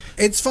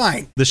 It's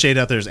fine. The shade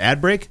out there is ad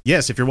break.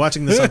 Yes, if you're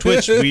watching this on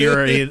Twitch, we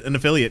are an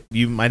affiliate.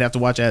 You might have to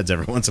watch ads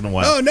every once in a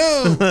while. Oh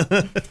no!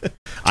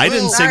 I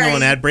didn't signal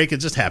an ad break. It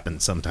just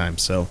happens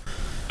sometimes. So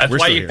that's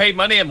why you pay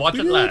money and watch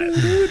it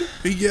live.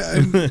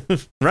 Yeah,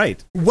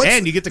 right.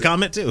 And you get to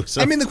comment too.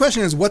 So. I mean, the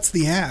question is, what's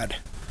the ad?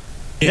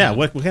 Yeah,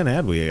 what kind of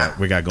ad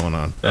we got going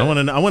on? I want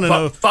to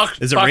know.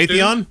 Is it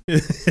Raytheon?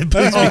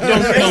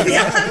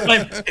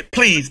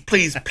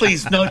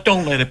 Please, no,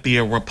 don't let it be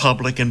a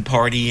Republican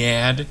Party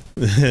ad.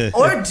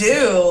 Or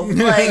do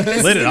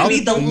this would be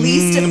the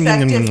least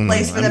effective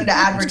place for them to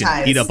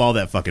advertise. Eat up all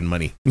that fucking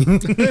money.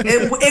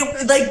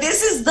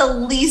 This is the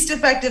least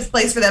effective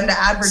place for them to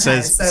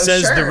advertise.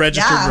 Says the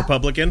registered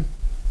Republican.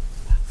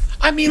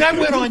 I mean, I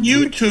went on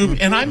YouTube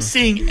and I'm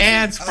seeing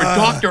ads for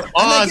Dr.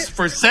 Oz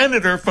for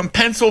senator from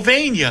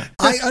Pennsylvania.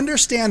 I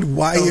understand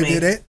why you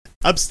did it.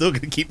 I'm still going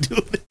to keep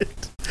doing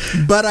it.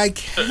 But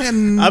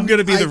I'm going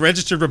to be the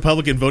registered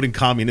Republican voting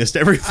communist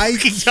every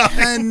fucking time.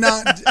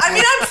 I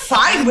mean, I'm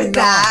fine with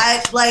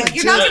that.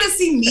 You're not going to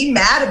see me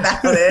mad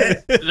about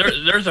it.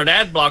 There's an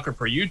ad blocker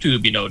for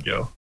YouTube,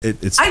 Joe.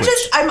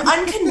 I'm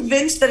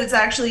unconvinced that it's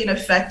actually an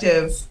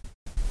effective.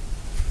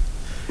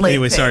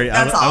 Anyway, sorry,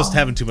 I was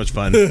having too much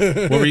fun.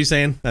 What were you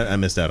saying? I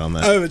missed out on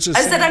that. I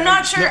said I'm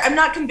not sure. I'm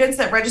not convinced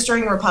that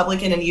registering a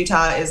Republican in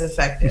Utah is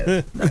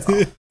effective. That's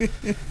all.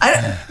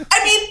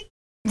 I mean,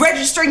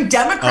 registering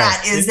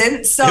Democrat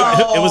isn't. So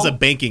it was a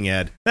banking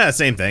ad.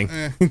 Same thing.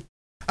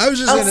 I was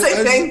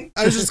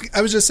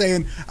just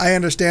saying I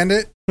understand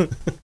it.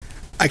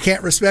 I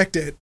can't respect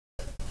it,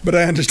 but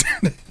I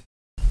understand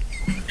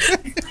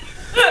it.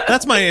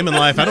 That's my aim in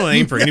life. I don't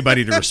aim for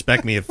anybody to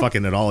respect me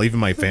at all, even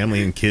my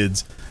family and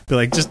kids. Be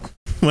like, just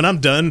when I'm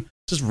done,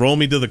 just roll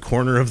me to the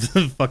corner of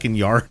the fucking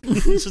yard.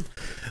 Just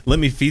let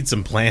me feed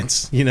some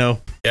plants,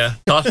 Yeah,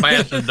 toss my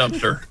ass in the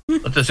dumpster.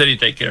 Let the city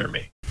take care of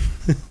me.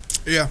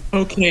 Yeah.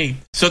 Okay,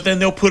 so then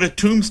they'll put a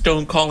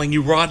tombstone calling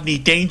you Rodney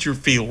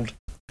Dangerfield.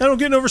 I don't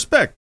get no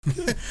respect.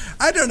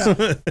 I don't know.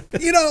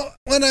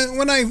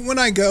 When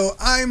I go,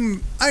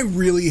 I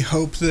really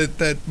hope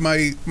that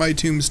my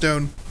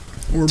tombstone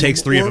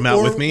takes 3 of them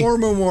out with me or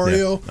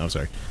memorial. Yeah. Oh,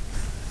 sorry.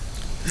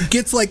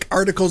 Gets like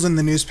articles in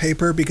the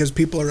newspaper because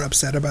people are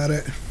upset about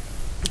it.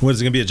 What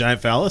is it going to be, a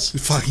giant phallus?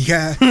 Fuck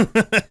yeah.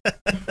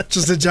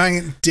 Just a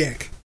giant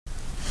dick.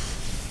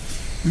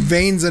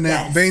 Veins in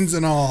it, veins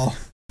and all.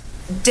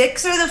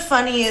 Dicks are the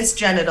funniest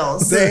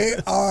genitals. They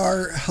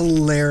are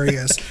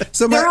hilarious.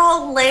 They're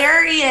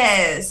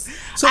hilarious.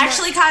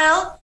 Actually,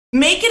 Kyle,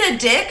 make it a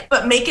dick,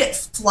 but make it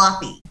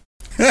floppy.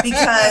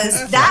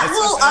 Because that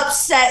will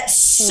upset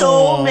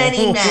so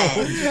many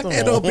men.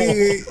 It'll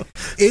be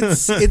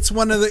it's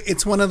one of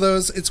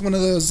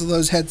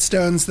those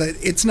headstones that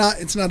it's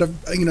not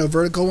a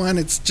vertical one,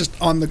 it's just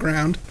on the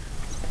ground.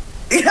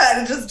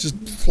 Yeah, just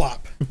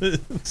flop.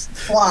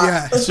 Flop.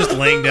 Yeah. It's just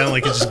laying down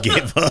like it just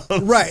gave up.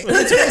 Right.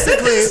 It's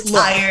basically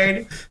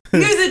tired.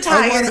 You're the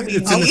tired.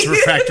 It's in its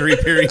refractory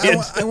period.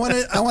 I want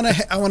a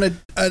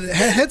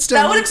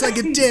headstone that looks like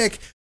a dick.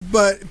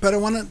 But I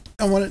want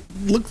to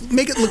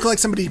make it look like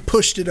somebody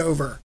pushed it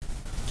over,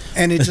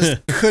 and it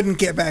just couldn't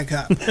get back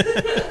up.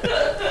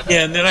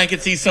 Yeah, and then I could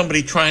see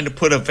somebody trying to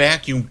put a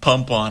vacuum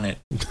pump on it.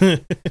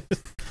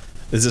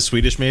 Is it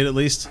Swedish made at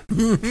least?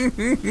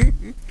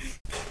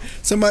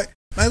 So my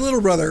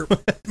little brother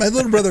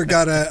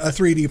got a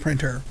 3D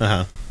printer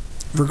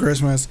for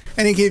Christmas,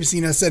 and he keeps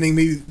sending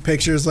me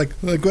pictures like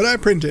what I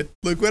printed.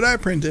 Look what I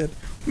printed.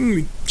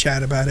 We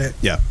chat about it.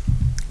 Yeah.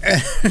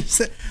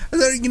 So,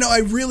 I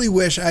really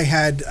wish I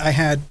had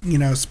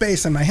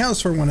space in my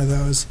house for one of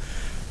those.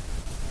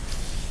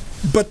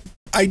 But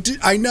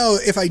I know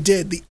if I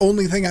did, the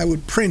only thing I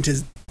would print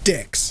is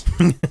dicks.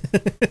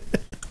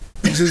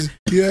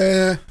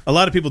 Yeah. A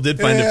lot of people did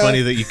find it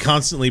funny that you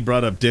constantly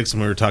brought up dicks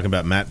when we were talking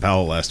about Matt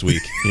Powell last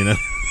week,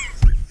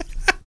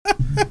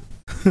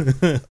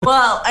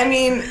 Well, I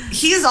mean,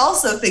 he's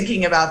also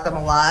thinking about them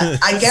a lot.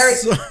 I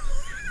guarantee.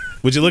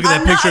 Would you look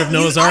at that picture of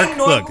Noah's Ark?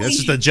 Look, that's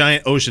just a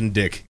giant ocean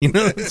dick.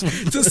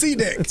 It's a sea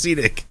dick. Sea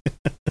dick.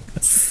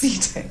 Sea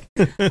dick.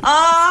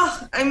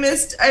 I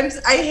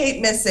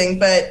hate missing,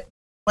 but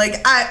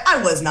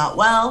I was not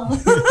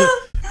well.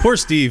 Poor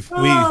Steve.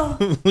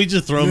 We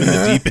just throw him in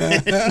the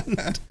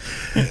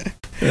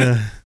deep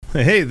end.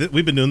 Hey,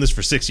 we've been doing this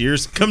for 6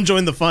 years. Come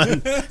join the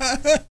fun.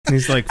 And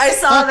he's like, I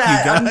saw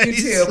that on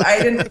YouTube.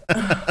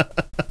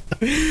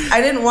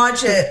 I didn't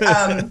watch it.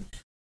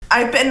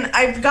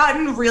 I've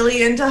gotten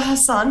really into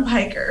Hassan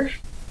Piker.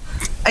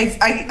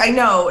 I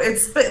know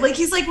but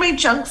he's like my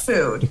junk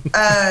food.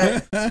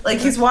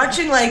 He's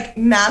watching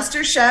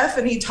Master Chef,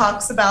 and he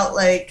talks about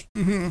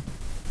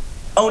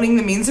owning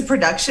the means of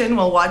production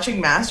while watching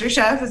Master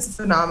Chef. It's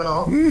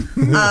phenomenal.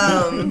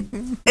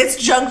 It's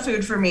junk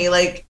food for me.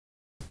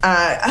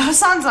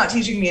 Hassan's not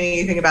teaching me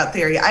anything about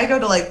theory. I go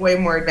to way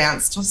more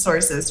advanced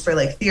sources for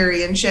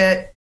theory and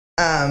shit.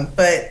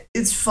 But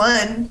it's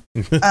fun.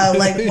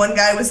 One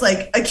guy was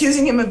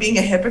accusing him of being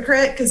a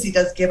hypocrite because he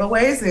does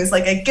giveaways, and he was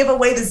like, "I give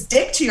away this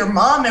dick to your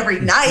mom every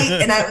night,"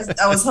 and I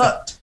was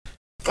hooked.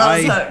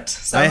 I was hooked.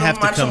 So I'm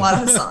watching a lot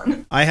of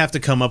Hassan. I have to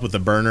come up with a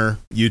burner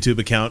YouTube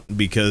account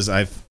because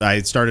I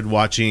started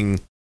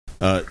watching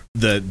the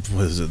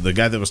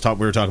guy that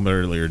we were talking about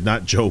earlier,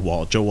 not Joe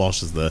Walsh. Joe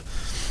Walsh is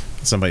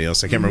somebody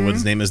else. I can't remember what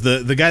his name is.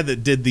 The guy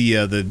that did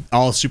the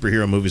all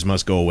superhero movies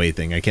must go away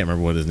thing. I can't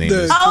remember what his name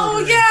is.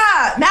 Oh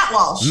yeah,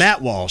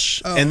 Matt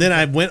Walsh. Oh. And then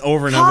I went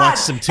over and I watched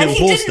some Tim Pool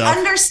stuff. And he didn't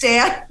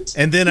understand.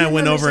 And then I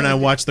went over and I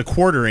watched the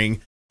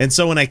quartering. And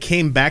so when I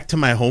came back to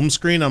my home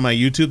screen on my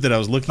YouTube that I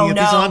was looking at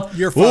these on,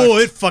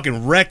 it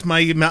fucking wrecked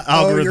my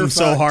algorithm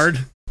so hard.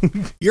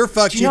 You're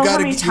fucked. You know how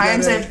many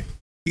times I've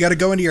You got to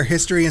go into your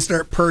history and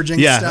start purging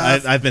stuff.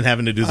 Yeah, I've been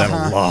having to do that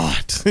a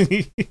lot. Do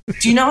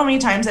you know how many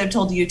times I've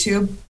told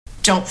YouTube,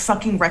 don't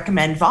fucking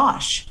recommend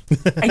Vosh?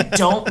 I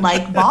don't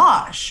like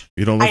Vosh.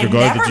 You don't like a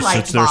guy that just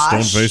sits there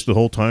stone-faced the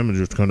whole time and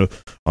just kind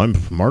of, I'm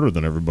smarter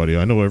than everybody.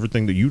 I know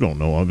everything that you don't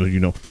know. I'm just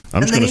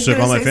going to stick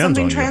all my fans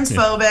on you. And then he's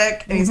going to say something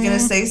transphobic, and he's going to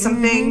say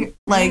something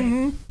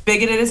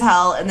bigoted as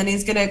hell, and then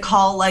he's going to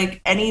call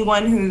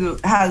anyone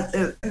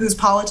whose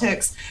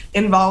politics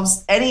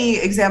involves any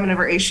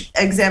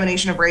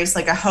examination of race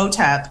like a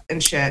hotep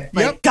and shit.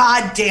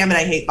 God damn it,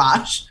 I hate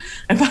Vosh.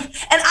 And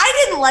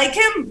I didn't like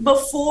him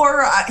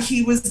before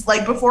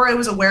before I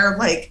was aware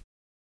of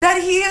that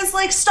he has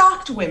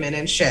stalked women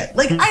and shit.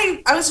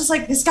 I was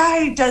just this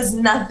guy does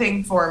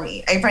nothing for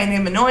me. I find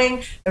him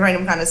annoying. I find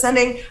him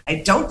condescending. I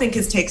don't think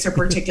his takes are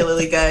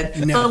particularly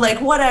good. No.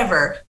 But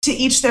whatever, to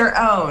each their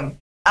own.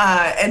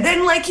 And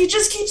then he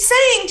just keeps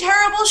saying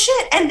terrible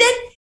shit. And then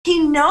he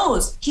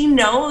knows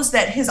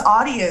that his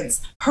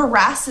audience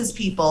harasses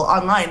people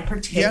online,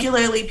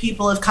 particularly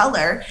people of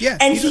color. Yeah,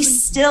 and he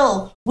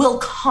still will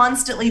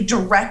constantly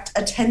direct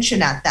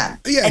attention at them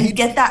and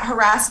get that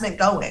harassment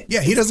going.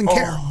 Yeah, he doesn't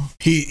care.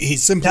 He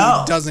simply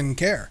doesn't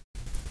care.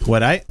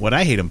 What I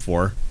hate him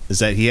for is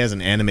that he has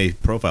an anime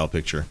profile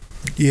picture.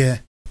 Yeah.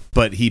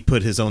 But he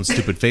put his own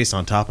stupid face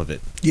on top of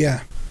it.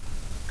 Yeah.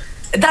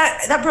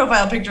 That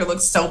profile picture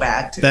looks so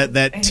bad too. That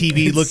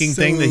TV looking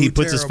thing that he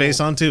puts his face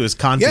onto is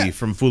Conti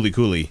from Fooly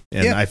Cooly,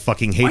 and I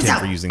fucking hate him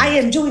for using that. I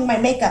am doing my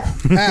makeup.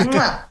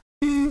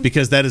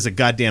 Because that is a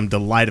goddamn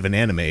delight of an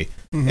anime,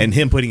 and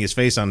him putting his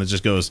face on it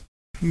just goes,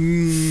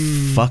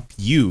 Fuck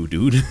you,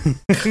 dude.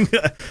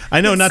 I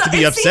know not to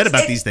be upset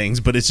about these things,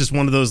 but it's just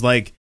one of those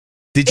like,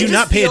 did you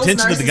not pay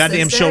attention to the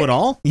goddamn show at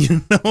all?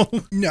 You know?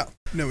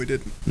 No, we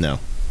didn't. No.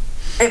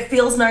 It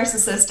feels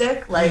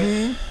narcissistic, like.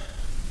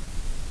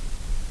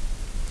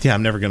 Yeah,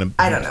 I'm never gonna.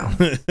 I don't know.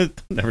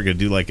 Never gonna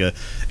do like a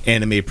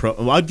anime pro.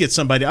 Well,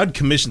 I'd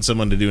commission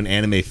someone to do an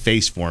anime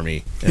face for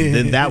me, and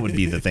then that would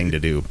be the thing to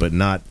do. But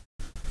not.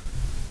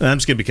 I'm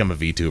just gonna become a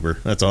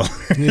VTuber. That's all.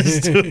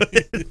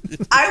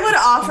 I would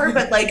offer,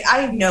 but like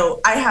I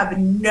have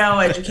no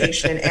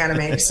education in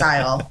anime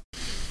style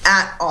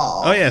at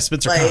all. Oh yeah,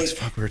 Spencer Cox.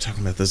 Fuck, we were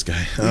talking about this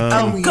guy.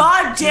 Oh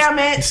god damn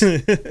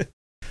it!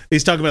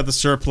 He's talking about the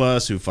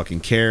surplus. Who fucking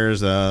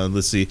cares?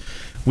 Let's see.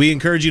 We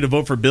encourage you to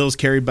vote for bills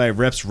carried by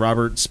Reps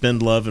Robert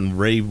Spendlove and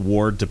Ray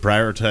Ward to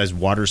prioritize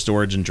water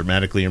storage and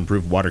dramatically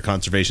improve water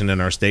conservation in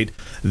our state.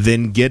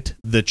 Then get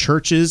the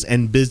churches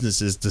and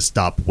businesses to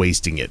stop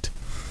wasting it.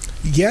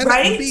 Yeah,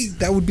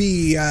 that would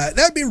be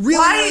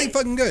really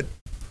fucking good.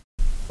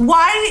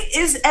 Why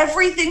is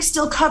everything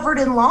still covered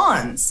in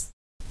lawns?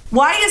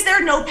 Why is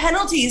there no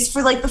penalties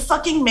for like the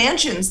fucking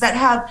mansions that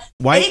have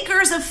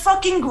acres of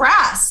fucking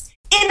grass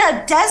in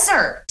a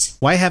desert?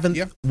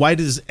 Why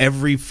does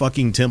every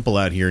fucking temple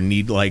out here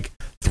need like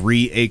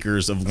 3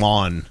 acres of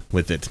lawn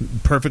with it?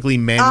 Perfectly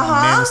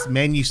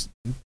manscaped.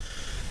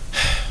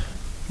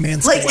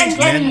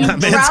 Like, and not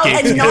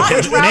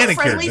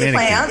drought-friendly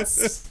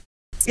plants.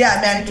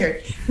 Yeah,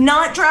 manicured.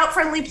 Not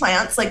drought-friendly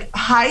plants, like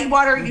high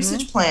water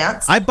usage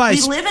plants.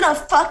 We live in a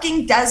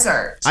fucking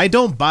desert. I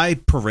don't buy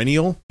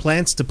perennial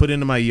plants to put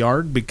into my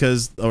yard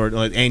because, or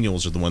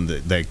annuals are the one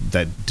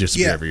that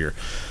disappear every year.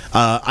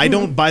 I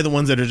don't buy the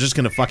ones that are just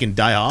going to fucking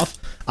die off.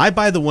 I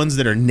buy the ones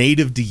that are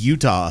native to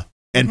Utah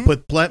and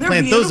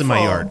plant those in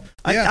my yard.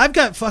 I've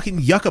got fucking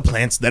yucca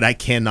plants that I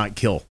cannot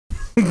kill.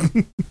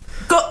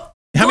 How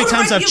many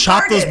times I've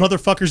chopped those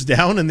motherfuckers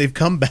down and they've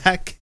come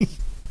back?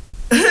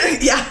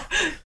 Yeah.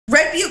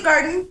 Red Butte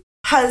Garden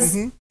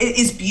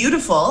is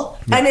beautiful,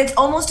 and it's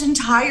almost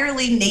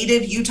entirely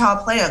native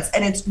Utah plants,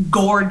 and it's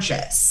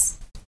gorgeous.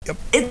 Yep.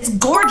 It's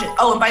gorgeous.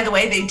 Oh, and by the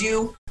way, they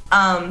do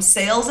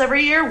sales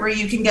every year where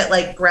you can get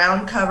like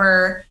ground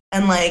cover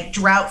and like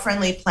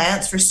drought-friendly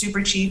plants for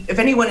super cheap. If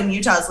anyone in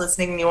Utah is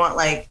listening and you want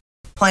like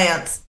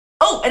plants.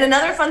 Oh, and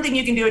another fun thing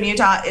you can do in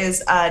Utah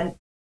is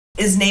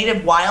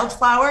native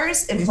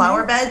wildflowers in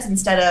flower beds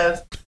instead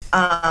of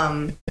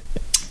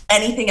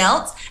anything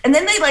else. And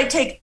then they like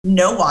take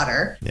no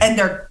water and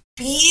they're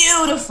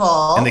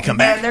beautiful. And they come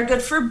back. And they're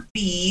good for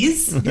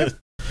bees. And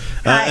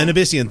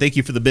Abyssian, thank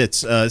you for the bits.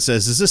 Says,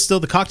 is this still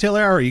the cocktail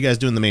hour or are you guys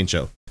doing the main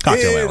show?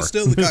 Cocktail hour.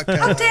 Still the cocktail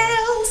hour.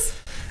 Cocktails.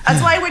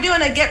 That's why we're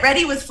doing a get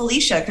ready with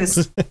Felicia,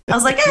 because I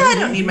was like, I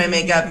don't need my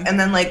makeup. And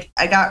then like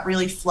I got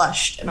really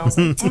flushed and I was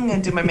like, I'm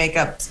going to do my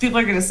makeup. So people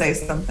are going to say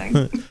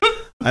something.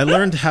 I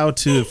learned how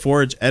to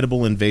forage edible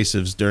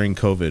invasives during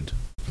COVID.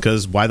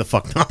 Because why the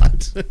fuck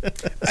not?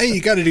 Hey,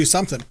 you got to do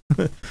something.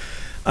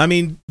 I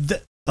mean,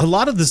 a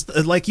lot of this,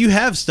 like you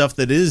have stuff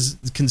that is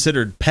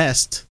considered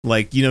pest,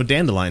 like,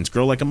 dandelions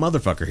grow like a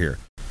motherfucker here.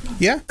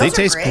 Yeah. They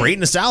taste great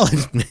in a salad,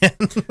 man.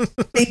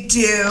 They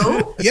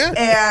do. Yeah.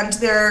 And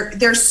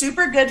they're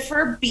super good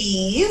for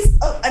bees.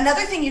 Oh,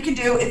 another thing you can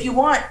do if you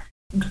want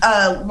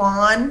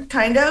lawn,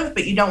 kind of,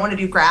 but you don't want to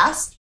do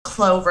grass,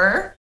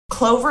 clover.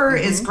 Clover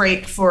is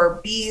great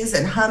for bees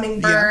and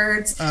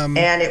hummingbirds,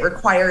 and it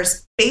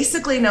requires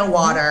basically no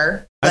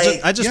water.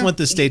 I just want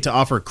the state to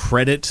offer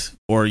credit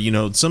or,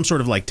 some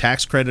sort of like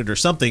tax credit or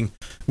something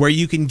where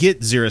you can get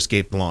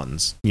xeriscape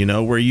lawns,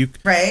 where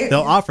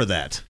they'll offer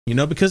that,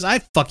 because I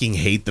fucking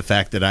hate the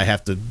fact that I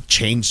have to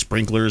change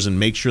sprinklers and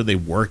make sure they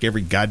work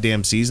every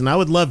goddamn season. I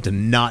would love to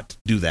not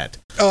do that.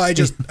 Oh, I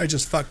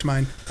just fucked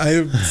mine.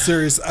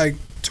 I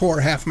tore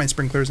half my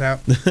sprinklers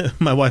out.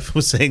 My wife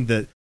was saying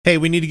that, hey,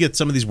 we need to get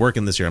some of these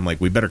working this year. I'm like,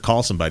 we better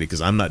call somebody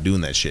because I'm not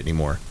doing that shit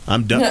anymore.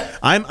 I'm done.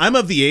 I'm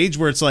of the age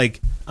where it's like,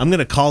 I'm going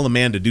to call a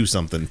man to do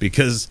something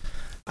because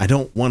I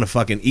don't want to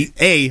fucking eat.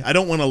 I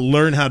don't want to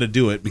learn how to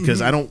do it because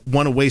I don't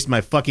want to waste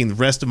my fucking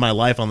rest of my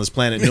life on this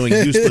planet doing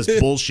useless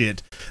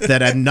bullshit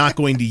that I'm not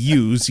going to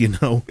use,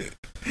 I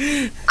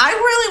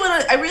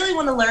really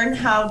want to learn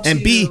how to.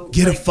 And B,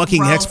 get a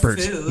fucking expert.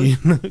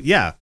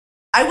 Yeah.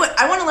 I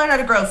want to learn how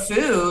to grow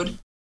food.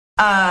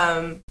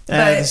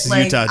 This is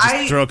Utah.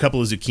 Just throw a couple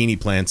of zucchini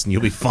plants and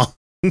you'll be fine.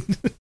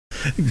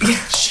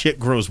 Shit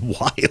grows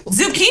wild.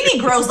 Zucchini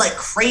grows like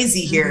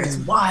crazy here. It's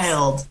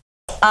wild.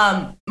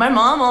 My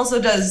mom also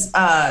does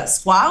other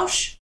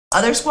squash,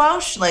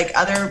 like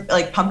other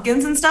like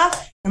pumpkins and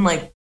stuff, and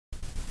like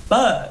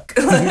fuck,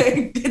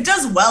 it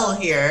does well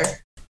here.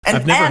 And,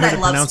 I've never heard it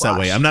pronounced that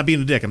way. I'm not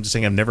being a dick. I'm just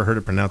saying I've never heard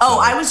it pronounced that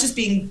way. I was just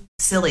being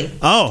silly.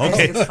 Oh,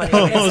 okay.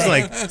 I was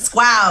like,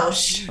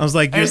 squash. I was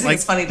like,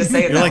 it's funny to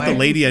say it. You're like the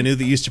lady I knew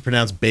that used to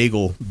pronounce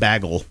bagel.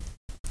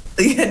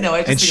 Yeah, no,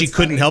 and she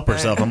couldn't help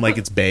herself. I'm like,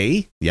 it's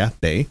bay. Yeah,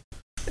 bay.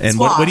 And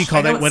what do you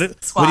call that?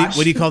 What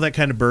do you call that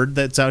kind of bird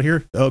that's out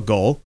here? Oh,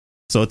 gull.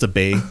 So it's a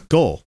bay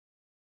gull.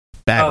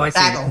 Bagel. Oh, I see.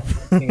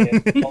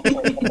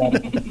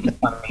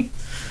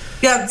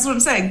 Yeah, that's what I'm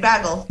saying.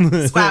 Bagel.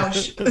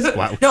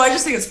 Squouch. No, I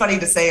just think it's funny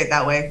to say it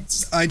that way.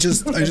 I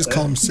just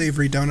call them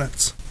savory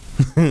donuts.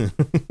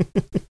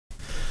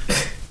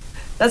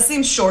 That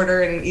seems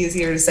shorter and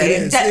easier to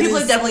say. People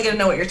are definitely going to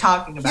know what you're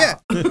talking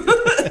about.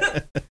 Yeah.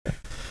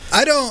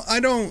 I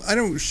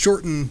don't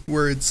shorten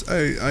words.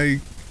 I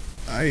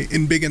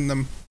embiggen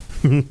them.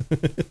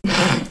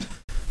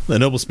 The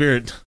noble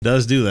spirit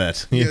does do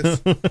that.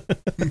 Yes.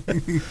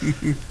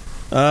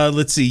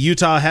 Let's see.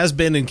 Utah has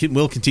been and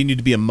will continue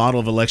to be a model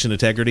of election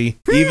integrity,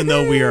 even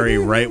though we are a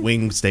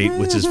right-wing state,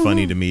 which is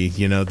funny to me.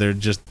 They're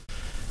just...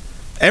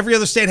 Every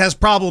other state has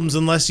problems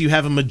unless you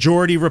have a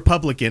majority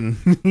Republican.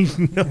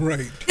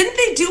 Right. Didn't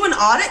they do an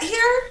audit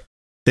here?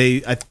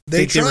 I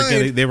think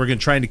they were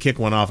trying to kick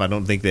one off. I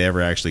don't think they ever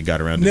actually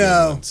got around to doing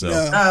one. So.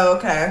 No. Oh,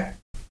 okay.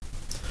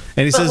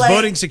 And he says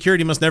voting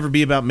security must never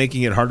be about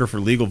making it harder for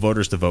legal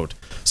voters to vote.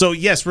 So,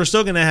 yes, we're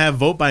still going to have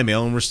vote by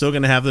mail, and we're still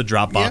going to have the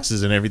drop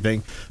boxes and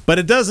everything. But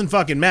it doesn't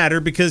fucking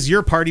matter because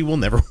your party will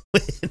never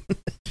win.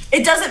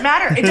 It doesn't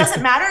matter. It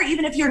doesn't matter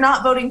even if you're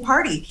not voting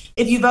party.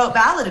 If you vote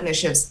ballot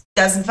initiatives,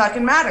 doesn't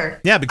fucking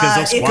matter. Yeah, because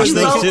they'll squash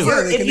those too.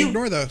 Yeah, they can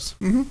ignore those.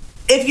 Mm-hmm.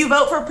 If you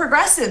vote for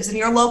progressives in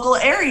your local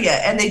area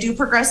and they do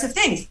progressive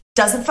things,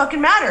 doesn't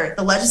fucking matter.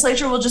 The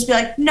legislature will just be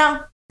like,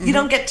 no. You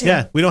don't get to.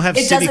 Yeah, we don't have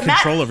city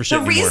control over shit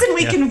anymore. The reason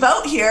we can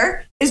vote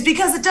here is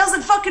because it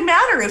doesn't fucking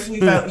matter if we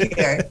vote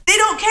here. They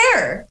don't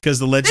care. Because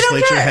the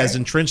legislature has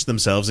entrenched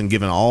themselves and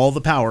given all the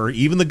power.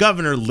 Even the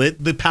governor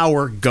let the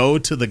power go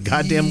to the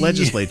goddamn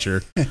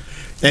legislature.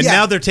 And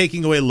now they're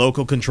taking away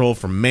local control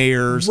from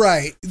mayors.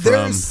 Right.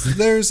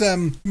 There's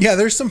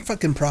some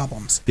fucking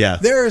problems. Yeah.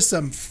 There are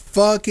some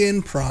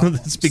fucking problems.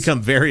 It's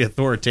become very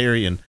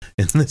authoritarian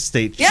in this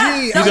state.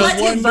 Yeah. Gee, don't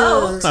let you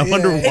vote. I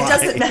wonder why. It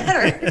doesn't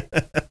matter.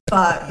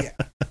 But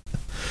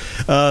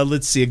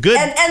let's see. A good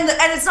and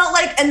it's not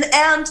like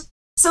and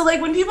so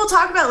like when people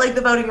talk about like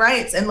the voting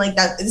rights and like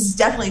that, this is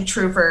definitely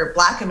true for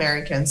Black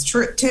Americans,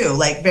 true too,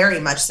 like very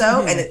much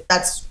so, and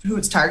that's who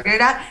it's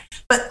targeted at.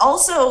 But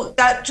also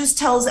that just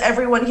tells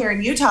everyone here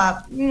in Utah,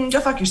 go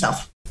fuck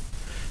yourself.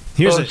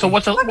 So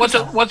what's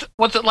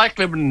it like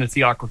living in a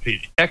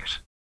theocracy?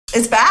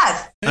 It's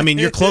bad. I mean,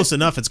 you're close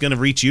enough. It's going to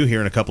reach you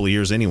here in a couple of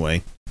years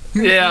anyway.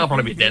 Yeah, I'll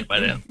probably be dead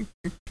by then.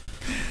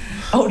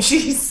 Oh,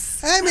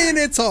 jeez. I mean,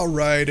 it's all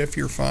right if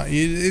you're fine.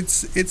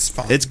 It's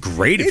fine. It's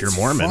great if you're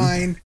Mormon.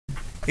 Fine.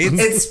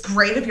 It's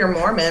great if you're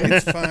Mormon.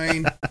 It's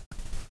fine.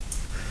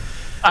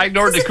 I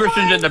ignored the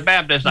Christians and the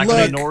Baptists. I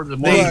can ignore the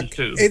Mormons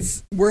too.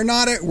 We're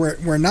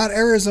not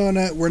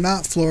Arizona. We're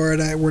not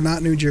Florida. We're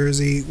not New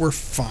Jersey. We're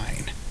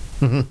fine.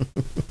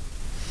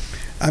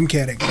 I'm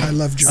kidding. I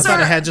love Jersey. I thought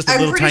I had just a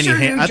little tiny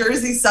hang. New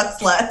Jersey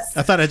sucks less.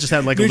 I thought I just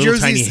had like a little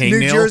tiny hangnail.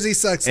 New Jersey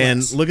sucks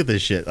less. And look at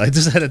this shit. I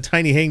just had a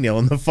tiny hangnail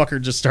and the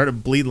fucker just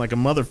started bleeding like a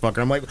motherfucker.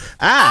 I'm like,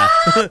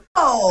 And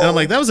I'm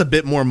like, that was a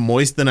bit more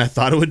moist than I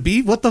thought it would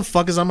be. What the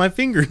fuck is on my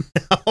finger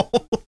now?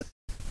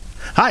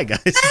 Hi,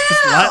 guys.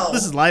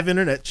 This is live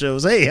internet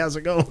shows. Hey, how's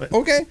it going?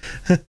 Okay.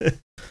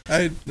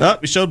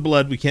 We showed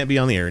blood. We can't be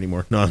on the air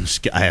anymore. No,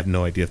 I have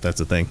no idea if that's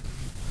a thing.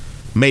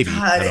 Maybe.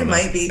 God, it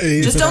might be.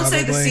 Just don't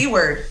say the C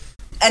word.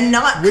 And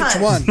not which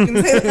cunt. One? You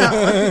can say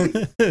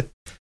that one.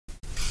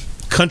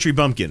 Country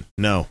bumpkin.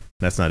 No,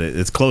 that's not it.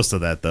 It's close to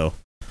that though.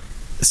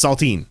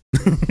 Saltine.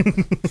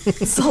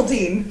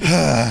 Saltine.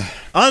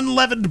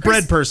 Unleavened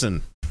bread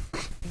person.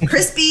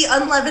 Crispy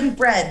unleavened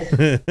bread.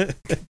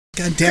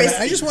 God damn it.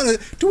 I just want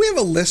to... Do we have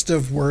a list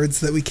of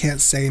words that we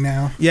can't say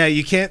now? Yeah,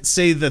 you can't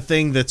say the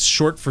thing that's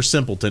short for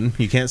simpleton.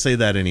 You can't say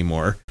that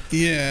anymore.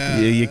 Yeah.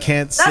 You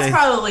can't say... That's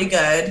probably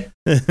good.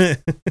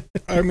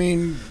 I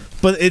mean...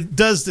 But it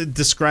does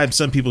describe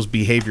some people's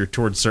behavior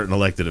towards certain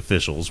elected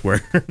officials,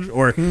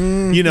 or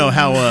you know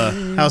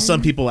how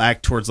some people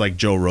act towards like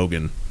Joe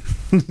Rogan.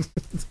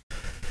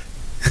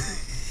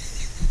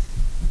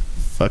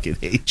 Fucking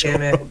hate Joe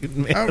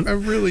Rogan, man. I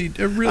really.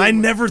 I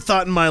never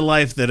thought in my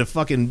life that a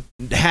fucking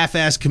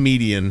half-ass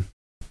comedian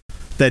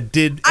that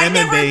did MMA. I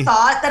never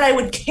thought that I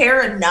would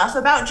care enough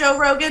about Joe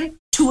Rogan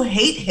to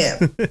hate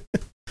him.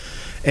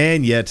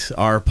 And yet,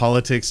 our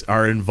politics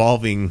are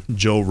involving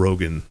Joe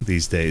Rogan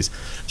these days.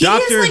 He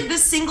is like the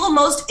single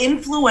most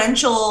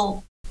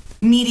influential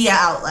media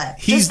outlet.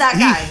 Just that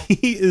guy.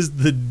 He is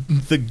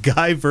the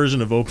guy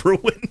version of Oprah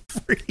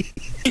Winfrey.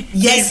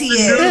 Yes, he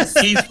is.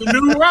 He's the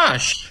new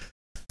Rush.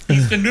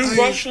 He's the new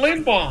Rush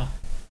Limbaugh.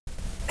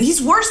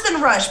 He's worse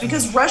than Rush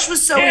because Rush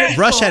was so hateful.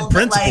 Rush had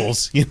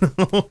principles, you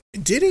know.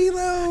 Did he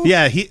though?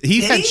 Yeah,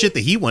 he had shit that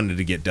he wanted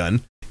to get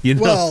done. You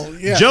know, well,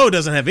 yeah. Joe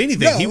doesn't have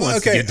anything he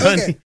wants to get done.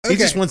 He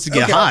just wants to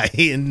get high.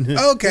 And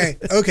Okay.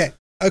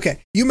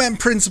 You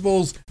meant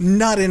principles,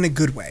 not in a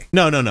good way.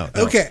 No.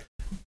 Okay.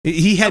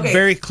 He had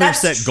very clear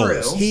set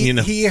goals. He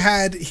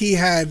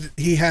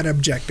had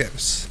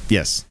objectives.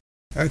 Yes.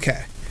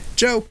 Okay.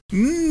 Joe,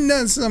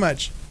 not so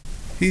much.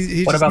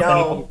 What about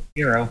the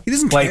hero? He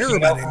doesn't care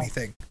about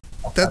anything.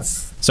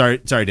 That's sorry,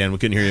 Dan. We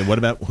couldn't hear you. What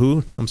about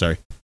who? I'm sorry.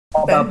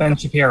 All about Ben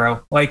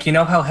Shapiro. Like, you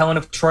know how Helen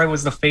of Troy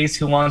was the face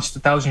who launched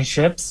 1,000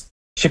 ships?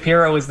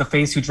 Shapiro is the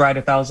face who dried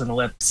 1,000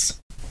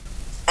 lips.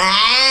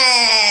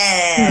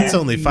 It's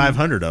only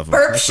 500 of them.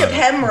 Burpship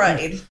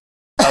hemorrhoid.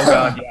 Oh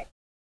God, yeah.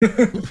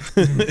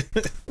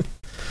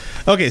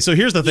 Okay, so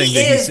here's the thing.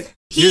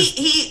 He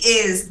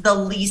is the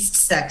least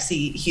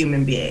sexy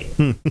human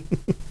being.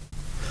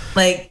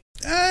 Like,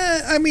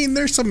 I mean,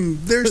 there's some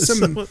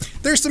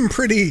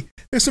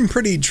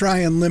pretty dry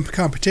and limp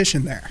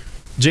competition there.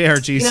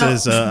 JRG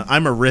says,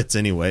 I'm a Ritz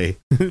anyway.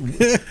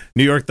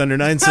 New York Thunder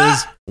 9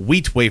 says,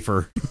 wheat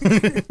wafer.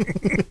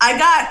 I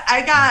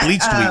got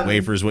bleached wheat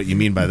wafer is what you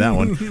mean by that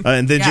one.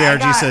 And then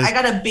JRG says, I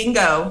got a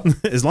bingo.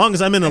 As long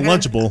as I'm in a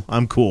Lunchable,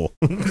 I'm cool.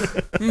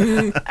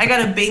 I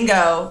got a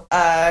bingo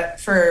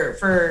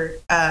for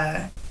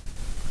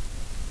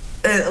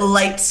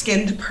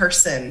light-skinned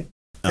person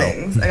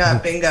things. I got a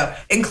bingo,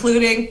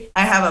 including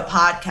I have a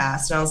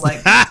podcast, and I was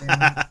like,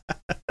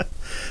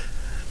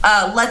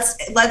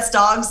 let's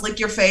dogs lick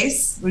your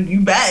face.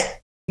 You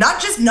bet.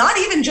 Not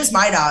even just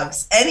my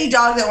dogs. Any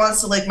dog that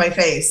wants to lick my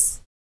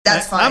face,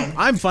 that's fine.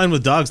 I'm fine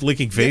with dogs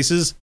licking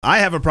faces. I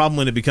have a problem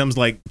when it becomes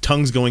like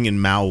tongues going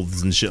in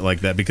mouths and shit like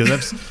that,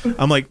 because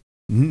I'm like,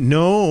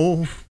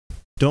 no,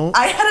 don't.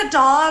 I had a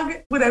dog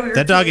when I was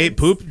that dog ate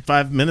poop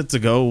 5 minutes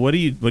ago. What are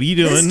you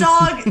doing? This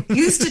dog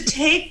used to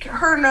take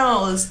her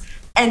nose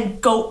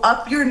and go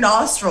up your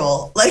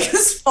nostril, like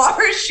as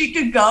far as she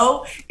could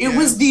go. It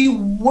was the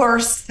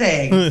worst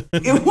thing.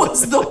 It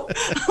was the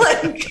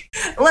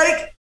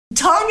like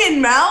tongue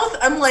in mouth.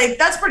 I'm like,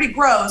 that's pretty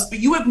gross, but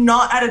you have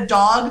not had a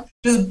dog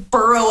just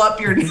burrow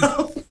up your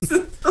nose.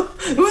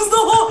 It was the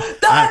whole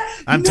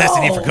I'm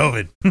testing you for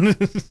COVID.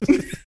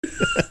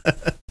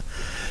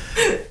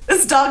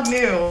 This dog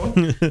knew.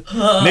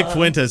 Nick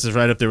Fuentes is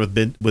right up there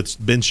with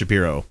Ben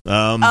Shapiro.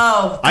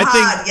 I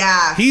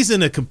think he's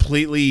in a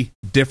completely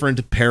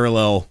different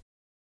parallel,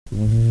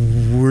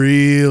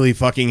 really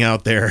fucking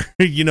out there.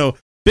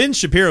 Ben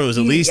Shapiro is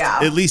at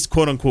least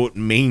quote unquote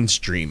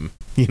mainstream.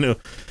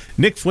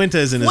 Nick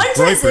Fuentes and his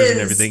boyfriend and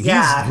everything.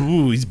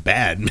 He's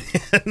bad,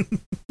 man.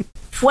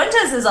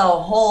 Fuentes is a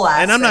whole ass.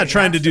 And I'm not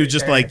trying to do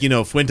just like,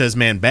 Fuentes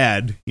man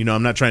bad.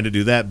 I'm not trying to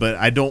do that, but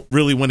I don't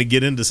really want to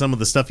get into some of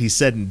the stuff he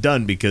said and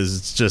done because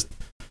it's just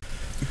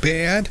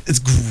bad. It's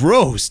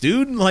gross,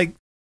 dude. Like,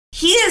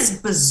 he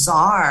is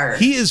bizarre.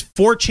 He is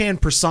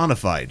 4chan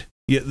personified.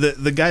 Yeah,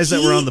 the guys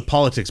that were on the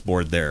politics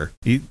board there.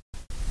 He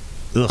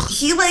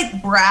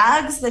like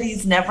brags that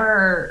he's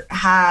never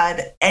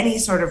had any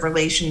sort of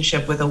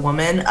relationship with a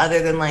woman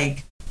other than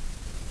like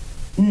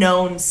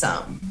known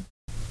some.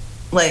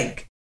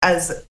 Like,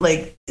 as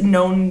like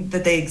known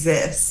that they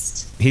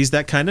exist. He's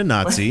that kind of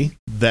Nazi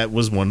that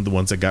was one of the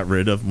ones that got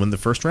rid of when they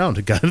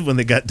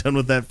got done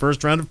with that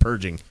first round of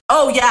purging.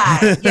 Oh yeah.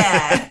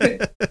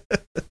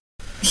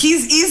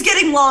 He's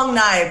getting long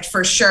knifed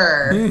for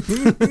sure.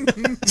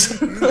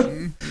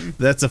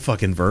 That's a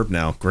fucking verb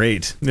now.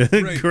 Great.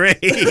 Great.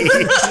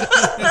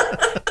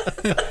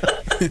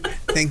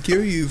 Thank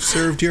you. You've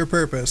served your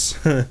purpose.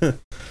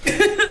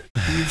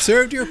 You've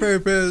served your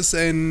purpose,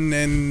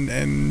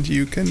 and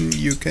you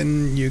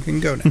can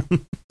go now.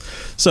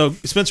 So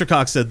Spencer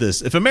Cox said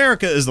this: if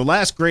America is the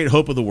last great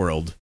hope of the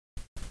world,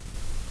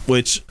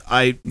 which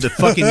the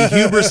fucking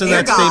hubris of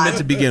that statement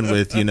to begin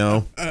with,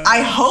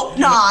 I hope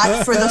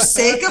not, for the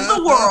sake of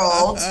the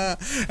world.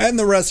 And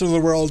the rest of the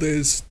world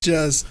is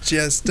just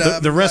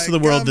the rest of the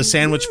world. The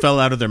sandwich fell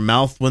out of their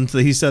mouth when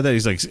he said that.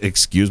 He's like,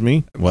 "Excuse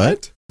me,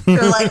 what?"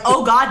 They're like,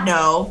 "Oh God,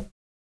 no."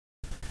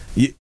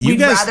 We'd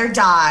rather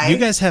die. You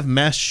guys have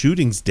mass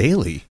shootings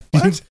daily.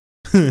 What?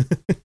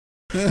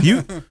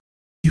 you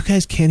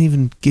guys can't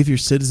even give your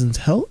citizens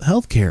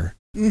health care.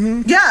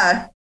 Mm-hmm.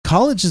 Yeah.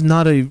 College is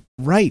not a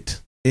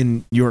right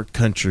in your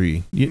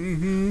country.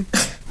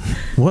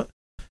 What?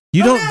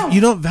 You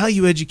don't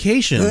value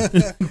education.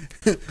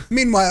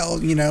 Meanwhile,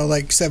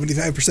 like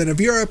 75%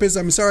 of Europe is,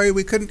 I'm sorry,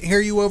 we couldn't hear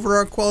you over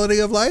our quality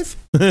of life.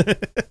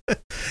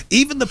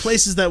 Even the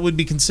places that would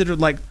be considered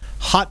like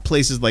hot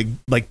places, like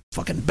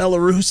fucking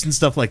Belarus and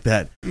stuff like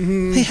that,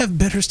 they have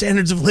better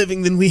standards of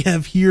living than we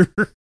have here.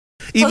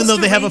 Even though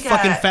they have a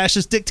fucking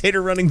fascist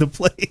dictator running the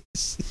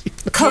place.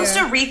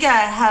 Costa Rica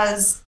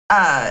has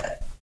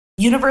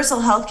universal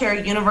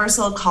healthcare,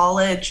 universal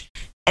college,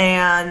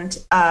 and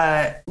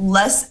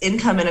less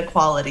income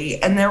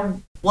inequality, and they're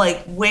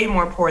like way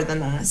more poor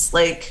than us.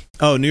 Like,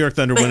 New York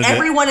Thunder wanted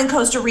everyone in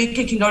Costa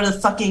Rica can go to the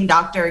fucking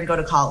doctor and go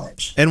to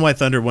college. NY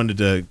Thunder wanted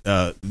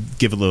to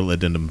give a little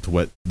addendum to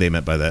what they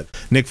meant by that.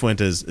 Nick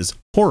Fuentes is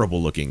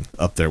horrible looking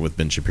up there with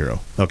Ben Shapiro.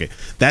 Okay,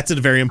 that's a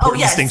very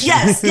important distinction.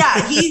 Yes,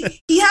 yeah, he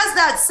has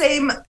that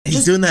same.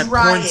 He's doing that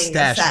porn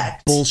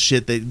stash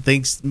bullshit that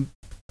thinks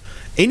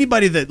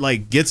anybody that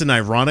like gets an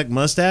ironic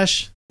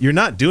mustache. You're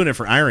not doing it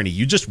for irony.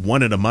 You just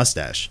wanted a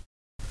mustache.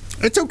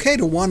 It's okay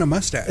to want a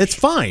mustache. It's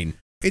fine.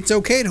 It's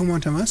okay to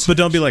want a mustache. But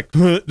don't be like,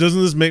 doesn't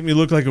this make me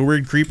look like a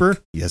weird creeper?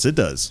 Yes, it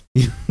does.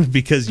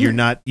 Because you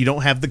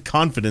don't have the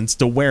confidence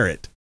to wear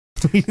it.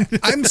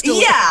 I'm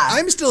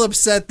still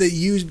upset that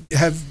you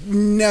have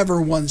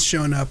never once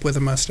shown up with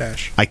a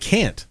mustache. I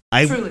can't.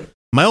 Truly.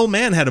 My old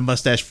man had a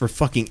mustache for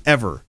fucking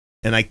ever,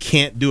 and I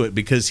can't do it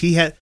because he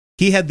had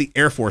the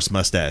Air Force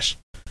mustache,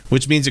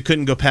 which means it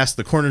couldn't go past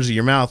the corners of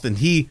your mouth. And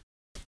he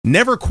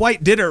never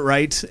quite did it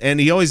right, and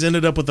he always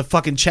ended up with a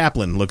fucking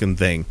Chaplin-looking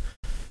thing.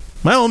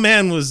 My old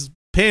man was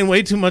paying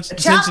way too much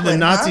attention to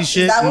Nazi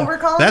shit. Is that what we're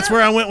calling That's it?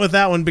 where I went with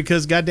that one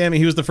because, goddamn it,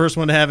 he was the first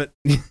one to have it.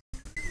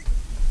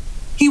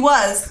 He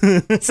was.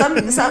 And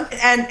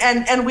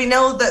we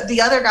know that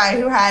the other guy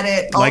who had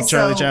it like also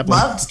Charlie Chaplin.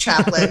 loved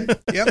Chaplin.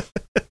 Yep.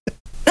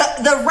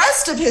 The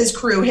rest of his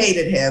crew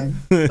hated him,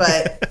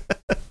 but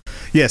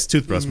yes,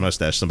 toothbrush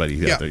mustache.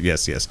 Somebody out there.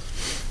 Yes.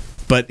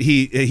 But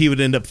he would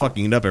end up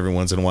fucking it up every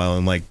once in a while,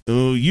 and like,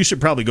 oh, you should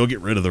probably go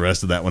get rid of the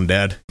rest of that one,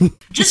 Dad.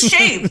 just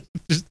shave.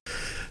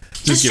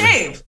 just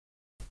shave.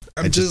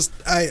 I'm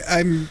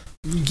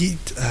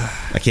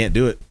geeked. I can't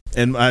do it.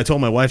 And I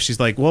told my wife,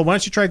 she's like, well, why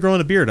don't you try growing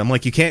a beard? I'm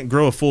like, you can't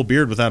grow a full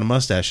beard without a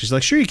mustache. She's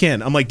like, sure you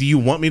can. I'm like, do you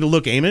want me to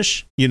look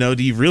Amish? You know,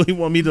 do you really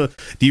want me to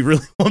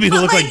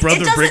look like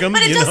Brother Brigham?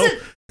 But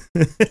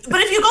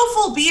if you go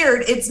full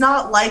beard, it's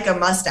not like a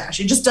mustache.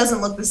 It just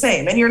doesn't look the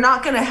same. And you're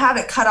not going to have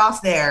it cut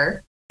off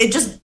there. It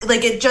just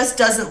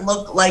doesn't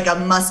look like a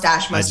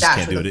mustache with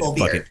a full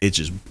beard. It's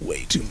just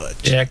way too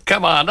much. Yeah,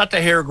 come on, let the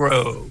hair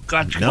grow.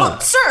 Gotcha. No. Well,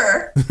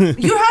 sir,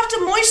 you have to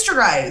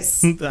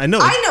moisturize. I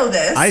know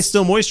this. I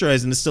still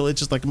moisturize, and it's still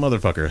itches like a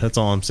motherfucker. That's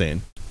all I'm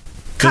saying.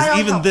 Because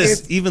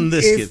even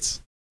this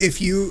gets.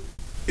 If you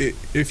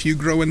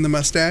grow in the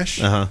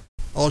mustache,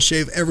 I'll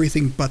shave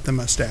everything but the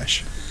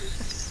mustache.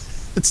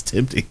 It's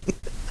tempting.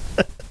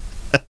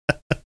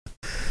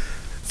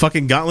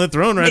 Fucking gauntlet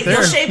thrown right there.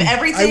 You'll shave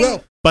everything. I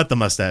will. But the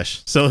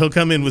mustache. So he'll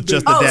come in with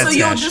just the dad so stash.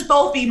 you'll just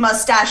both be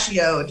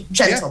mustachioed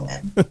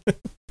gentlemen. Yeah.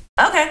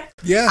 Okay.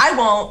 Yeah. I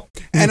won't.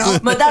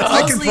 But that's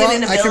mostly an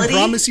inability. I can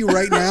promise you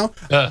right now,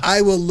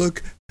 I will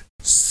look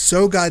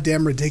so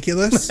goddamn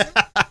ridiculous.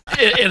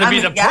 It'll be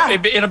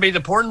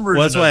the porn version.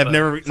 Well, that's why I've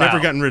never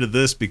gotten rid of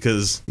this,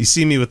 because you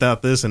see me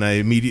without this and I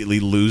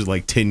immediately lose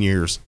like 10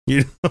 years.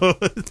 You know?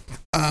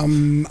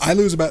 I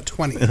lose about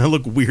 20. And I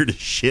look weird as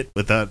shit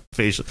without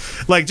facial.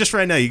 Like just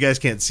right now, you guys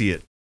can't see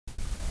it.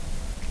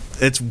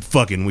 It's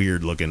fucking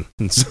weird looking.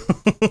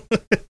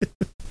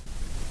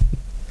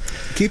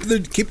 Keep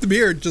the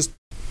beard. Just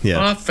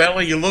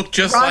fella, you look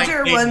just Roger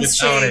like me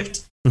once without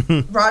shaved.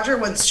 it. Roger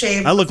once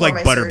shaved. I look like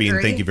Butterbean.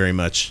 Surgery, thank you very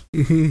much.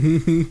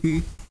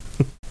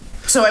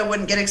 so I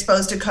wouldn't get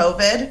exposed to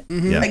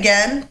COVID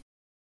again.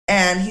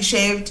 And he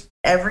shaved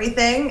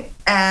everything,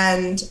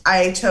 and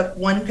I took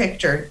one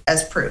picture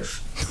as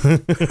proof.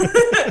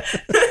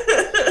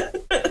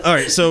 All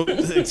right, so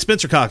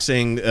Spencer Cox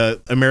saying,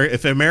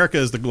 if America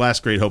is the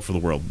last great hope for the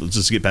world, let's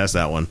just get past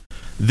that one,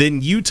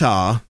 then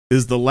Utah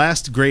is the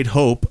last great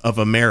hope of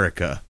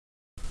America.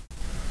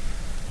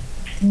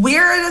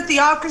 We're a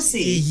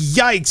theocracy.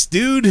 Yikes,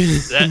 dude.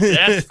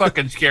 That's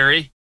fucking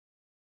scary.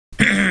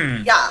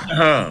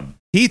 Yeah.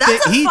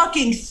 That's a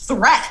fucking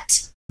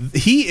threat.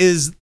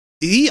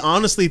 He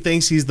honestly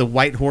thinks he's the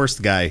white horse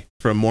guy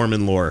from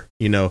Mormon lore.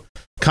 You know,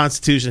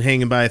 Constitution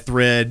hanging by a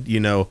thread, you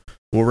know,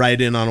 we'll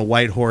ride in on a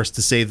white horse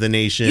to save the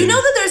nation. You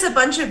know that there's a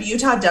bunch of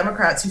Utah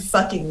Democrats who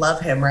fucking love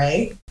him,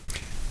 right?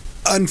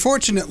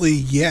 Unfortunately,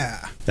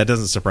 yeah. That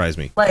doesn't surprise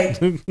me. Like,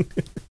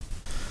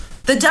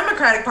 the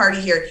Democratic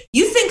Party here,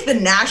 you think the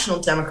National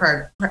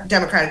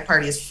Democratic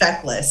Party is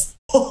feckless.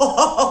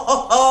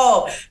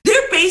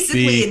 They're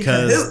basically in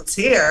cahoots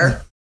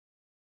here.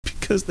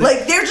 Because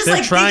they're just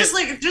like,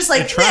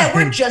 yeah,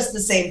 we're just the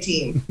same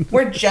team.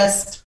 We're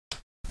just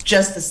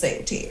the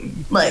same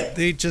team. Like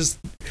they've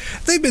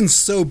been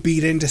so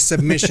beat into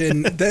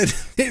submission that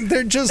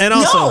they're just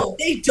no,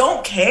 they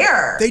don't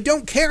care. They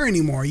don't care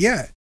anymore.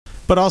 Yeah.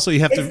 But also you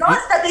have it's not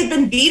that they've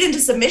been beat into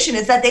submission,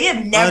 it's that they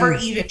have never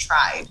even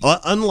tried.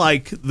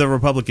 Unlike the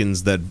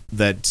Republicans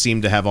that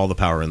seem to have all the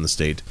power in the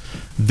state,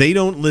 they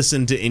don't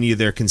listen to any of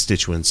their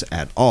constituents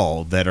at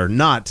all that are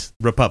not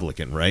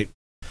Republican, right?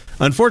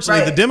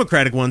 Unfortunately, the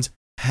Democratic ones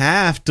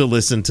have to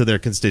listen to their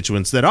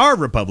constituents that are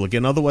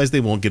Republican, otherwise they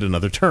won't get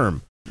another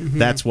term. Mm-hmm.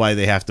 That's why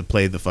they have to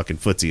play the fucking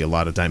footsie a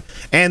lot of time.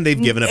 And they've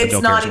given up and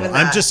don't care as well.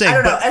 I'm just saying. I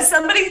don't know. As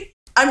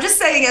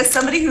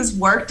somebody who's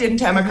worked in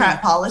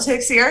Democrat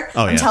politics here,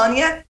 I'm telling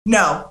you,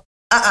 no.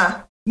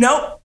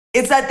 Nope.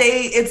 It's that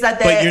they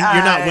But you're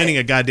not winning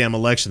a goddamn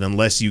election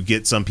unless you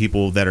get some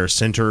people that are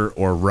center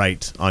or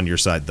right on your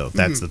side, though.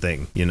 That's the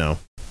thing, you know.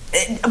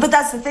 But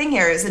that's the thing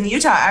here is in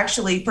Utah,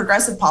 actually,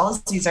 progressive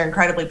policies are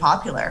incredibly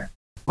popular.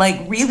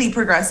 Like, really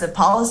progressive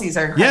policies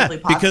are incredibly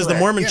popular. Because the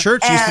Mormon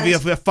church used to be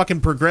a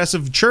fucking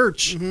progressive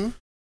church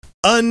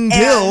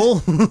until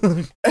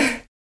the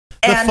fucking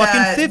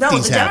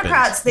 50s the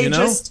Democrats, happened,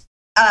 just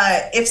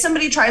if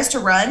somebody tries to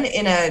run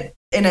in a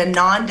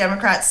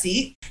non-Democrat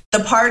seat,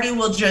 the party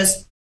will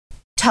just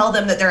tell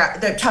them that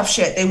they're tough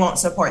shit. They won't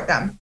support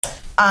them.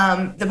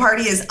 The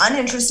party is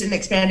uninterested in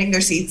expanding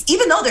their seats,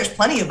 even though there's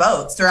plenty of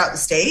votes throughout the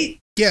state.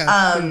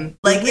 Yeah.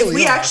 If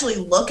we actually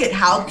look at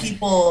how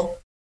people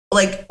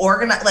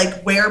organize,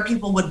 where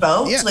people would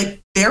vote,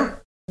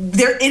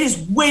 it is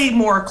way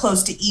more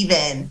close to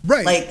even,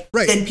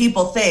 than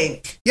people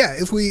think. Yeah.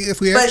 If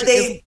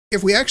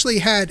we actually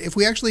had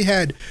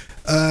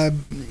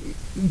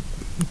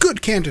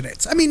good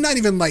candidates. I mean, not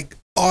even like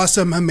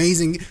awesome,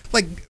 amazing,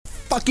 like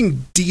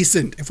fucking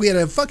decent. If we had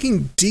a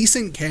fucking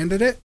decent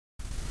candidate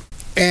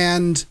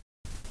and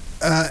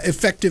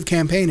effective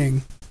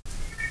campaigning.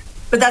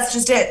 But that's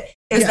just it.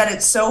 Is that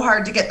it's so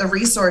hard to get the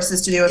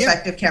resources to do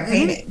effective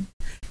campaigning,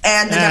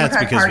 and the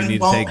Democratic Party we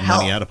need won't to take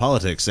help. money out of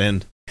politics,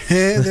 and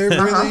there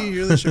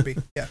really should be.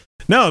 Yeah.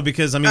 No,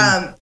 because I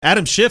mean,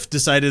 Adam Schiff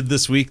decided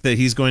this week that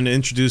he's going to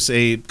introduce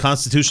a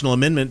constitutional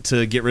amendment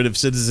to get rid of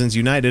Citizens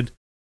United,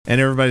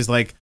 and everybody's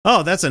like,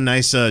 "Oh, that's a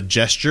nice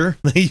gesture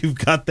that you've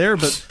got there,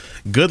 but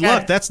good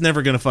luck. That's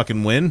never going to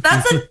fucking win."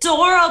 That's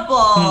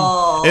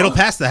adorable. It'll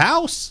pass the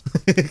House.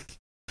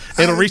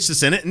 It'll reach the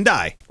Senate and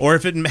die. Or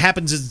if it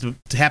happens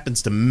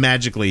to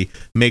magically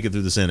make it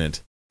through the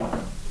Senate,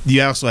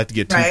 you also have to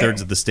get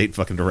 2/3 of the state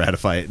fucking to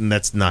ratify it, and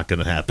that's not going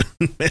to happen.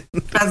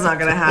 That's not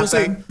going to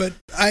happen. But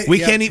we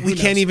can't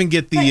even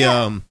get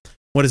the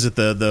what is it,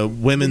 the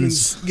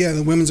women's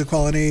the women's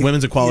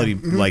equality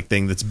like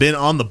thing that's been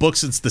on the books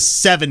since the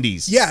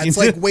 70s. Yeah, it's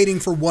like waiting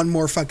for one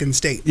more fucking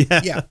state.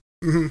 Yeah.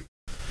 Mm-hmm.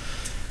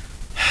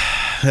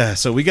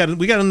 So we got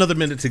another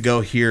minute to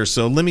go here.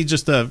 So let me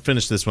just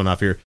finish this one off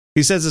here.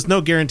 He says it's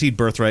no guaranteed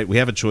birthright. We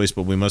have a choice,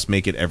 but we must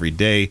make it every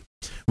day.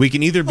 We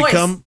can either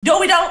become...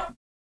 No, we don't.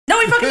 No,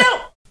 we fucking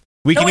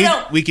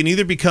don't. We can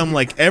either become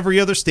like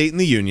every other state in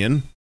the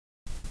union,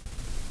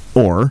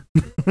 or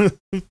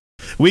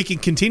we can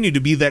continue to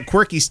be that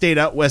quirky state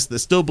out west that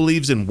still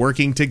believes in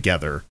working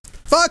together.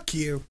 Fuck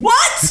you.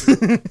 What?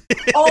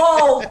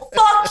 Oh,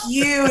 fuck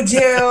you,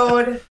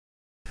 dude.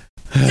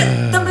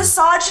 The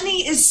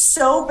misogyny is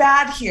so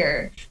bad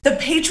here. The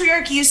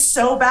patriarchy is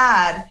so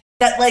bad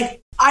that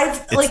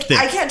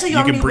I can't tell you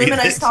how many women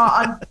I saw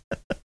on.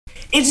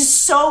 It's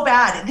so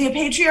bad. The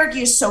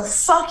patriarchy is so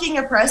fucking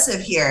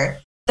oppressive here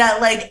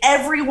that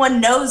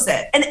everyone knows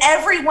it,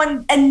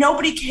 and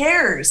nobody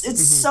cares.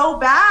 It's so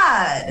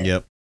bad.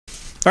 Yep.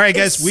 All right,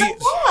 guys.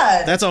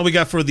 That's all we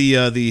got for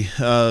the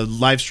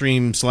live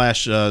stream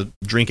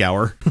 / drink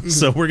hour.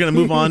 So we're gonna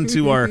move on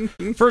to our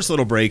first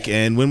little break,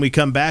 and when we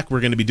come back,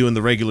 we're gonna be doing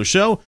the regular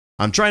show.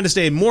 I'm trying to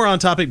stay more on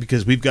topic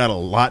because we've got a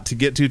lot to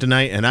get to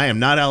tonight, and I am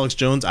not Alex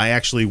Jones. I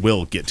actually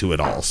will get to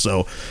it all.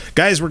 So,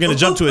 guys, we're going to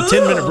jump to a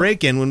 10-minute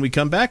break, and when we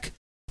come back,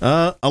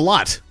 a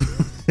lot.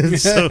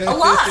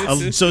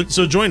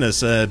 So join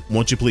us,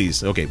 won't you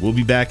please? Okay, we'll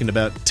be back in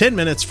about 10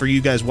 minutes for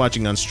you guys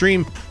watching on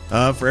stream.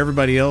 For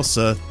everybody else,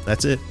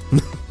 that's it.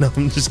 No,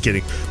 I'm just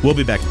kidding. We'll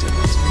be back in 10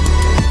 minutes.